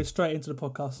sleep, and then go straight into the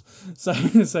podcast.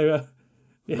 So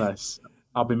yeah. Nice.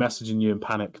 I'll be messaging you in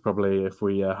panic probably if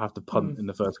we have to punt in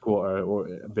the first quarter or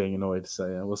being annoyed. So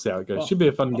yeah, we'll see how it goes. Should be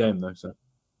a fun game though. So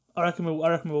I reckon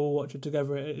we'll watch it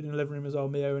together in the living room as well.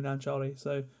 Me, Owen, and Charlie.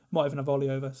 So might even have Ollie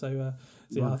over. So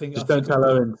yeah, I think don't tell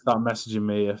Owen to start messaging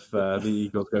me if the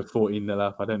Eagles go 14-0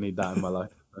 up. I don't need that in my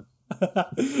life.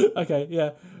 Okay,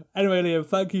 yeah. Anyway, Liam,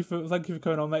 thank you for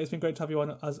coming on, mate. It's been great to have you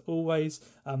on as always.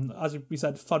 As we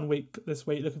said, fun week this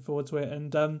week. Looking forward to it.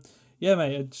 And yeah,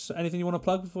 mate. Anything you want to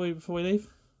plug before we leave?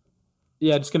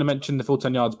 Yeah, just going to mention the Full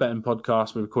 10 Yards Betting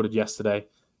podcast we recorded yesterday.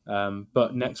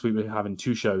 But next week we're having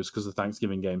 2 shows because of the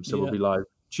Thanksgiving game. So we'll be live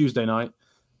Tuesday night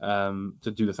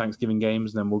to do the Thanksgiving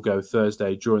games, and then we'll go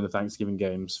Thursday during the Thanksgiving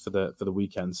games for the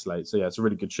weekend slate. So yeah, it's a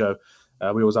really good show.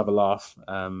 We always have a laugh.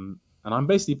 And I'm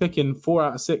basically picking 4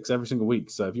 out of 6 every single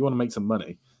week. So if you want to make some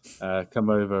money,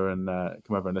 come over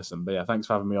and listen. But yeah, thanks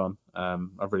for having me on.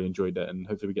 I've really enjoyed it, and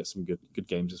hopefully we get some good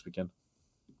games this weekend.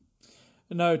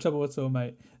 No trouble at all,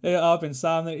 mate. I've been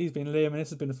Sam, he's been Liam, and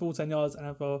this has been the Full 10 Yards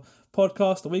NFL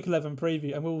podcast, the Week 11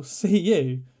 preview, and we'll see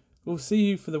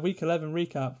you for the Week 11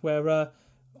 recap, where I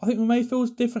think we may feel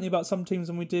differently about some teams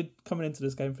than we did coming into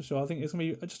this game for sure. I think it's going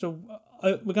to be just we're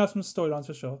going to have some storylines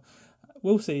for sure.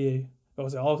 We'll see you.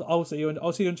 I'll see you, and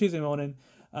I'll see you on Tuesday morning,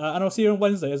 and I'll see you on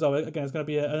Wednesday as well. Again, it's going to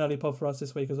be an early pod for us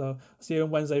this week as well. I'll see you on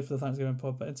Wednesday for the Thanksgiving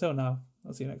pod. But until now,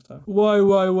 I'll see you next time. Whoa!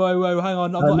 Hang on,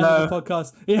 I'm not ending the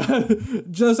podcast. Yeah,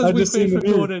 just as we finished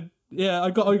recording. Yeah,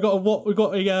 we got a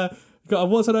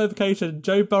WhatsApp notification.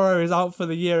 Joe Burrow is out for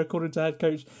the year, according to head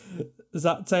coach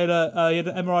Zach Taylor. He had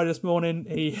an MRI this morning.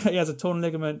 He has a torn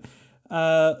ligament.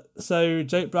 So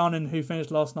Jake Browning, who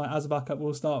finished last night as a backup,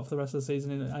 will start for the rest of the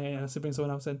season. And to bring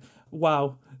someone else in.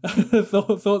 Wow.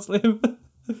 Thoughts, Liam?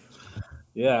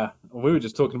 Yeah, we were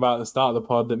just talking about at the start of the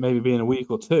pod that maybe be in a week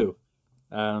or 2.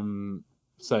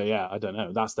 So yeah, I don't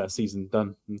know. That's their season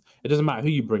done. It doesn't matter who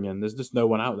you bring in. There's just no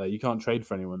one out there. You can't trade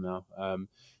for anyone now.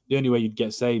 The only way you'd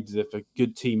get saved is if a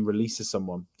good team releases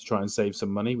someone to try and save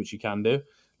some money, which you can do,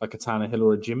 like a Tannehill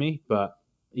or a Jimmy. But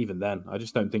even then, I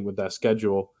just don't think with their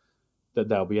schedule that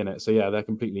they'll be in it. So yeah, they're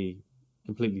completely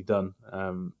done.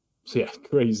 So yeah,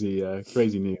 crazy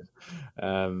news.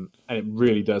 And it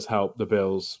really does help the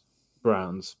Bills,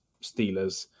 Browns,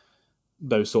 Steelers,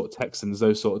 those sort of Texans,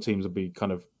 those sort of teams will be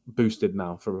kind of boosted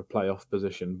now for a playoff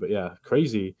position. But yeah,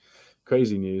 crazy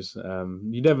news.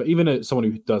 You never, even as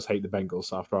someone who does hate the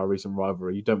Bengals after our recent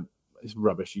rivalry, it's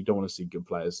rubbish. You don't want to see good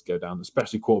players go down,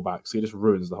 especially quarterbacks. It just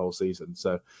ruins the whole season.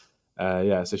 So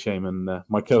It's a shame. And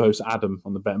my co-host Adam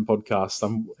on the Betting Podcast,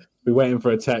 I'm be waiting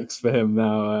for a text for him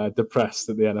now, depressed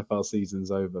that the NFL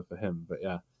season's over for him. But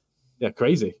yeah,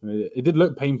 crazy. It did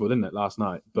look painful, didn't it, last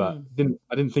night? But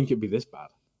I didn't think it'd be this bad.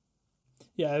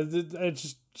 Yeah, it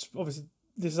just obviously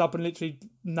this has happened literally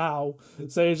now,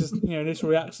 so it's just initial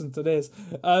reaction to this.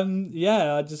 I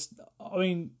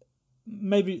mean,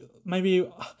 maybe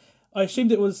I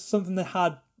assumed it was something they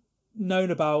had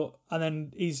known about, and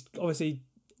then he's obviously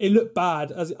it looked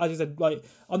bad as you said. Like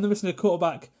I've never seen a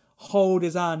quarterback hold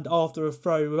his hand after a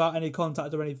throw without any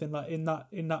contact or anything like in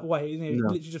that way.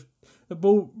 Literally just the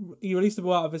ball. He released the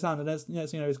ball out of his hand, and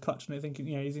he's clutching it, thinking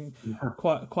he's in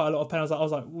quite a lot of pain. I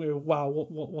was like, wow,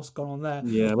 what's gone on there?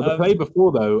 Yeah, but the play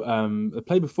before though,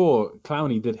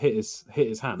 Clowney did hit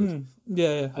his hand.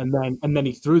 Yeah. And then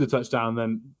he threw the touchdown,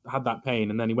 then had that pain,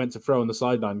 and then he went to throw on the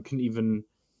sideline, couldn't even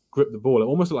grip the ball. It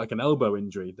almost looked like an elbow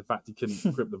injury. The fact he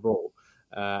couldn't grip the ball.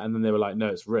 And then they were like, no,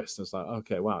 it's wrist. And it's like,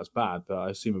 okay, wow, it's bad, but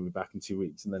I assume he'll be back in 2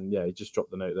 weeks. And then, he just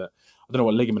dropped the note that I don't know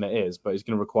what ligament it is, but he's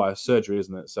going to require surgery,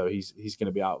 isn't it? So he's going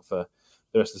to be out for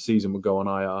the rest of the season. We'll go on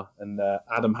IR. And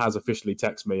Adam has officially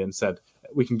texted me and said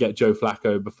we can get Joe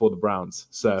Flacco before the Browns.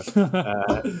 So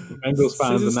Bengals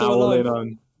fans are now all in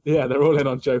on. Yeah, they're all in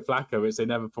on Joe Flacco, which they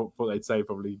never thought they'd say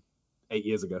probably 8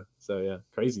 years ago. So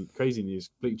crazy news.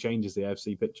 Completely changes the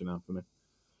AFC picture now for me.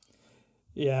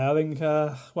 Yeah, I think,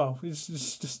 it's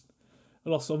just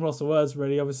I'm lost of words,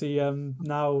 really. Obviously,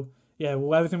 now,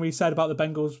 everything we said about the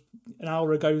Bengals an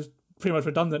hour ago is pretty much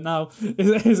redundant now,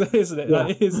 isn't it? Yeah.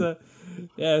 Like,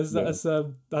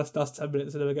 that's 10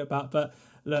 minutes until we get back. But,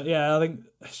 look, I think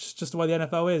it's just the way the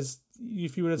NFL is.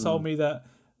 If you would have told me that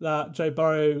Joe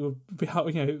Burrow would be out,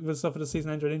 would suffer a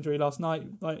season-ending injury last night,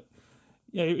 like,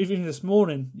 even this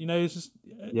morning, it's just,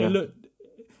 it looked...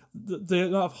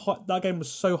 that game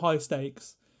was so high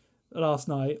stakes last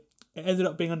night. It ended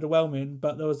up being underwhelming,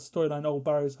 but there was a storyline.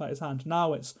 Burrow's hurt his hand.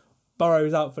 Now it's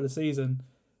Burrow's out for the season.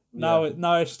 Now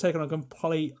it's just taken on a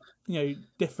completely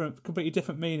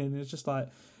different meaning. It's just like,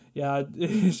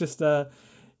 it's just and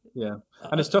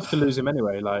it's tough to lose him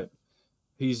anyway. Like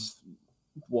he's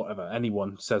whatever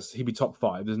anyone says he'd be top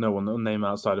 5. There's no one name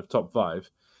outside of top 5.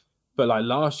 But like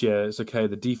last year, it's okay.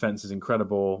 The defense is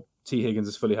incredible. T. Higgins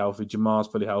is fully healthy. Jamar's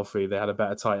fully healthy. They had a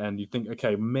better tight end. You'd think,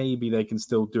 okay, maybe they can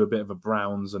still do a bit of a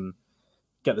Browns and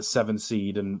get the 7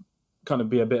 seed and kind of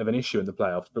be a bit of an issue in the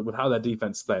playoffs. But with how their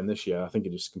defense is playing this year, I think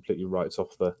it just completely writes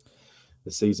off the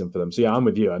season for them. So I'm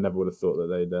with you. I never would have thought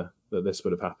that that this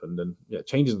would have happened, and it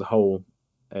changes the whole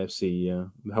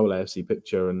AFC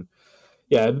picture. And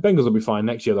the Bengals will be fine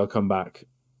next year. They'll come back.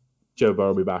 Joe Burrow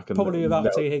will be back. And probably without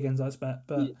T. Higgins, I expect.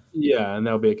 But and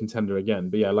they'll be a contender again.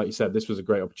 But like you said, this was a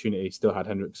great opportunity. Still had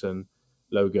Hendrickson,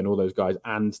 Logan, all those guys,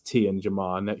 and T and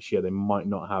Jamar. Next year, they might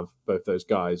not have both those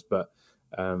guys. But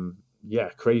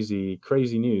crazy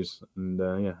news.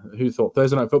 And who thought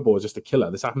Thursday Night Football was just a killer?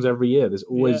 This happens every year. There's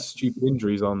always stupid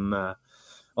injuries on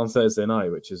Thursday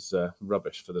night, which is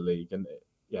rubbish for the league. And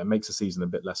it makes the season a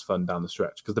bit less fun down the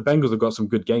stretch because the Bengals have got some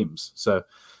good games. So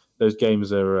those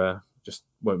games are... just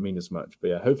won't mean as much.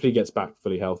 But hopefully he gets back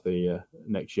fully healthy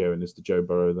next year and is the Joe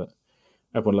Burrow that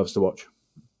everyone loves to watch.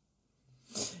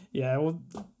 Yeah, well,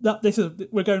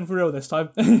 we're going for real this time.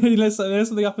 Unless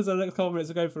something happens in the next couple of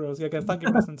minutes, we'll go for real. So again, thank you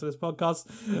for listening to this podcast.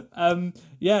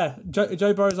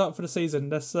 Joe Burrow's out for the season.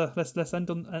 Let's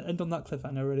end on that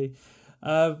cliffhanger. Really.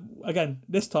 Again,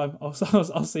 this time I'll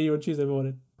see you on Tuesday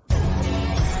morning.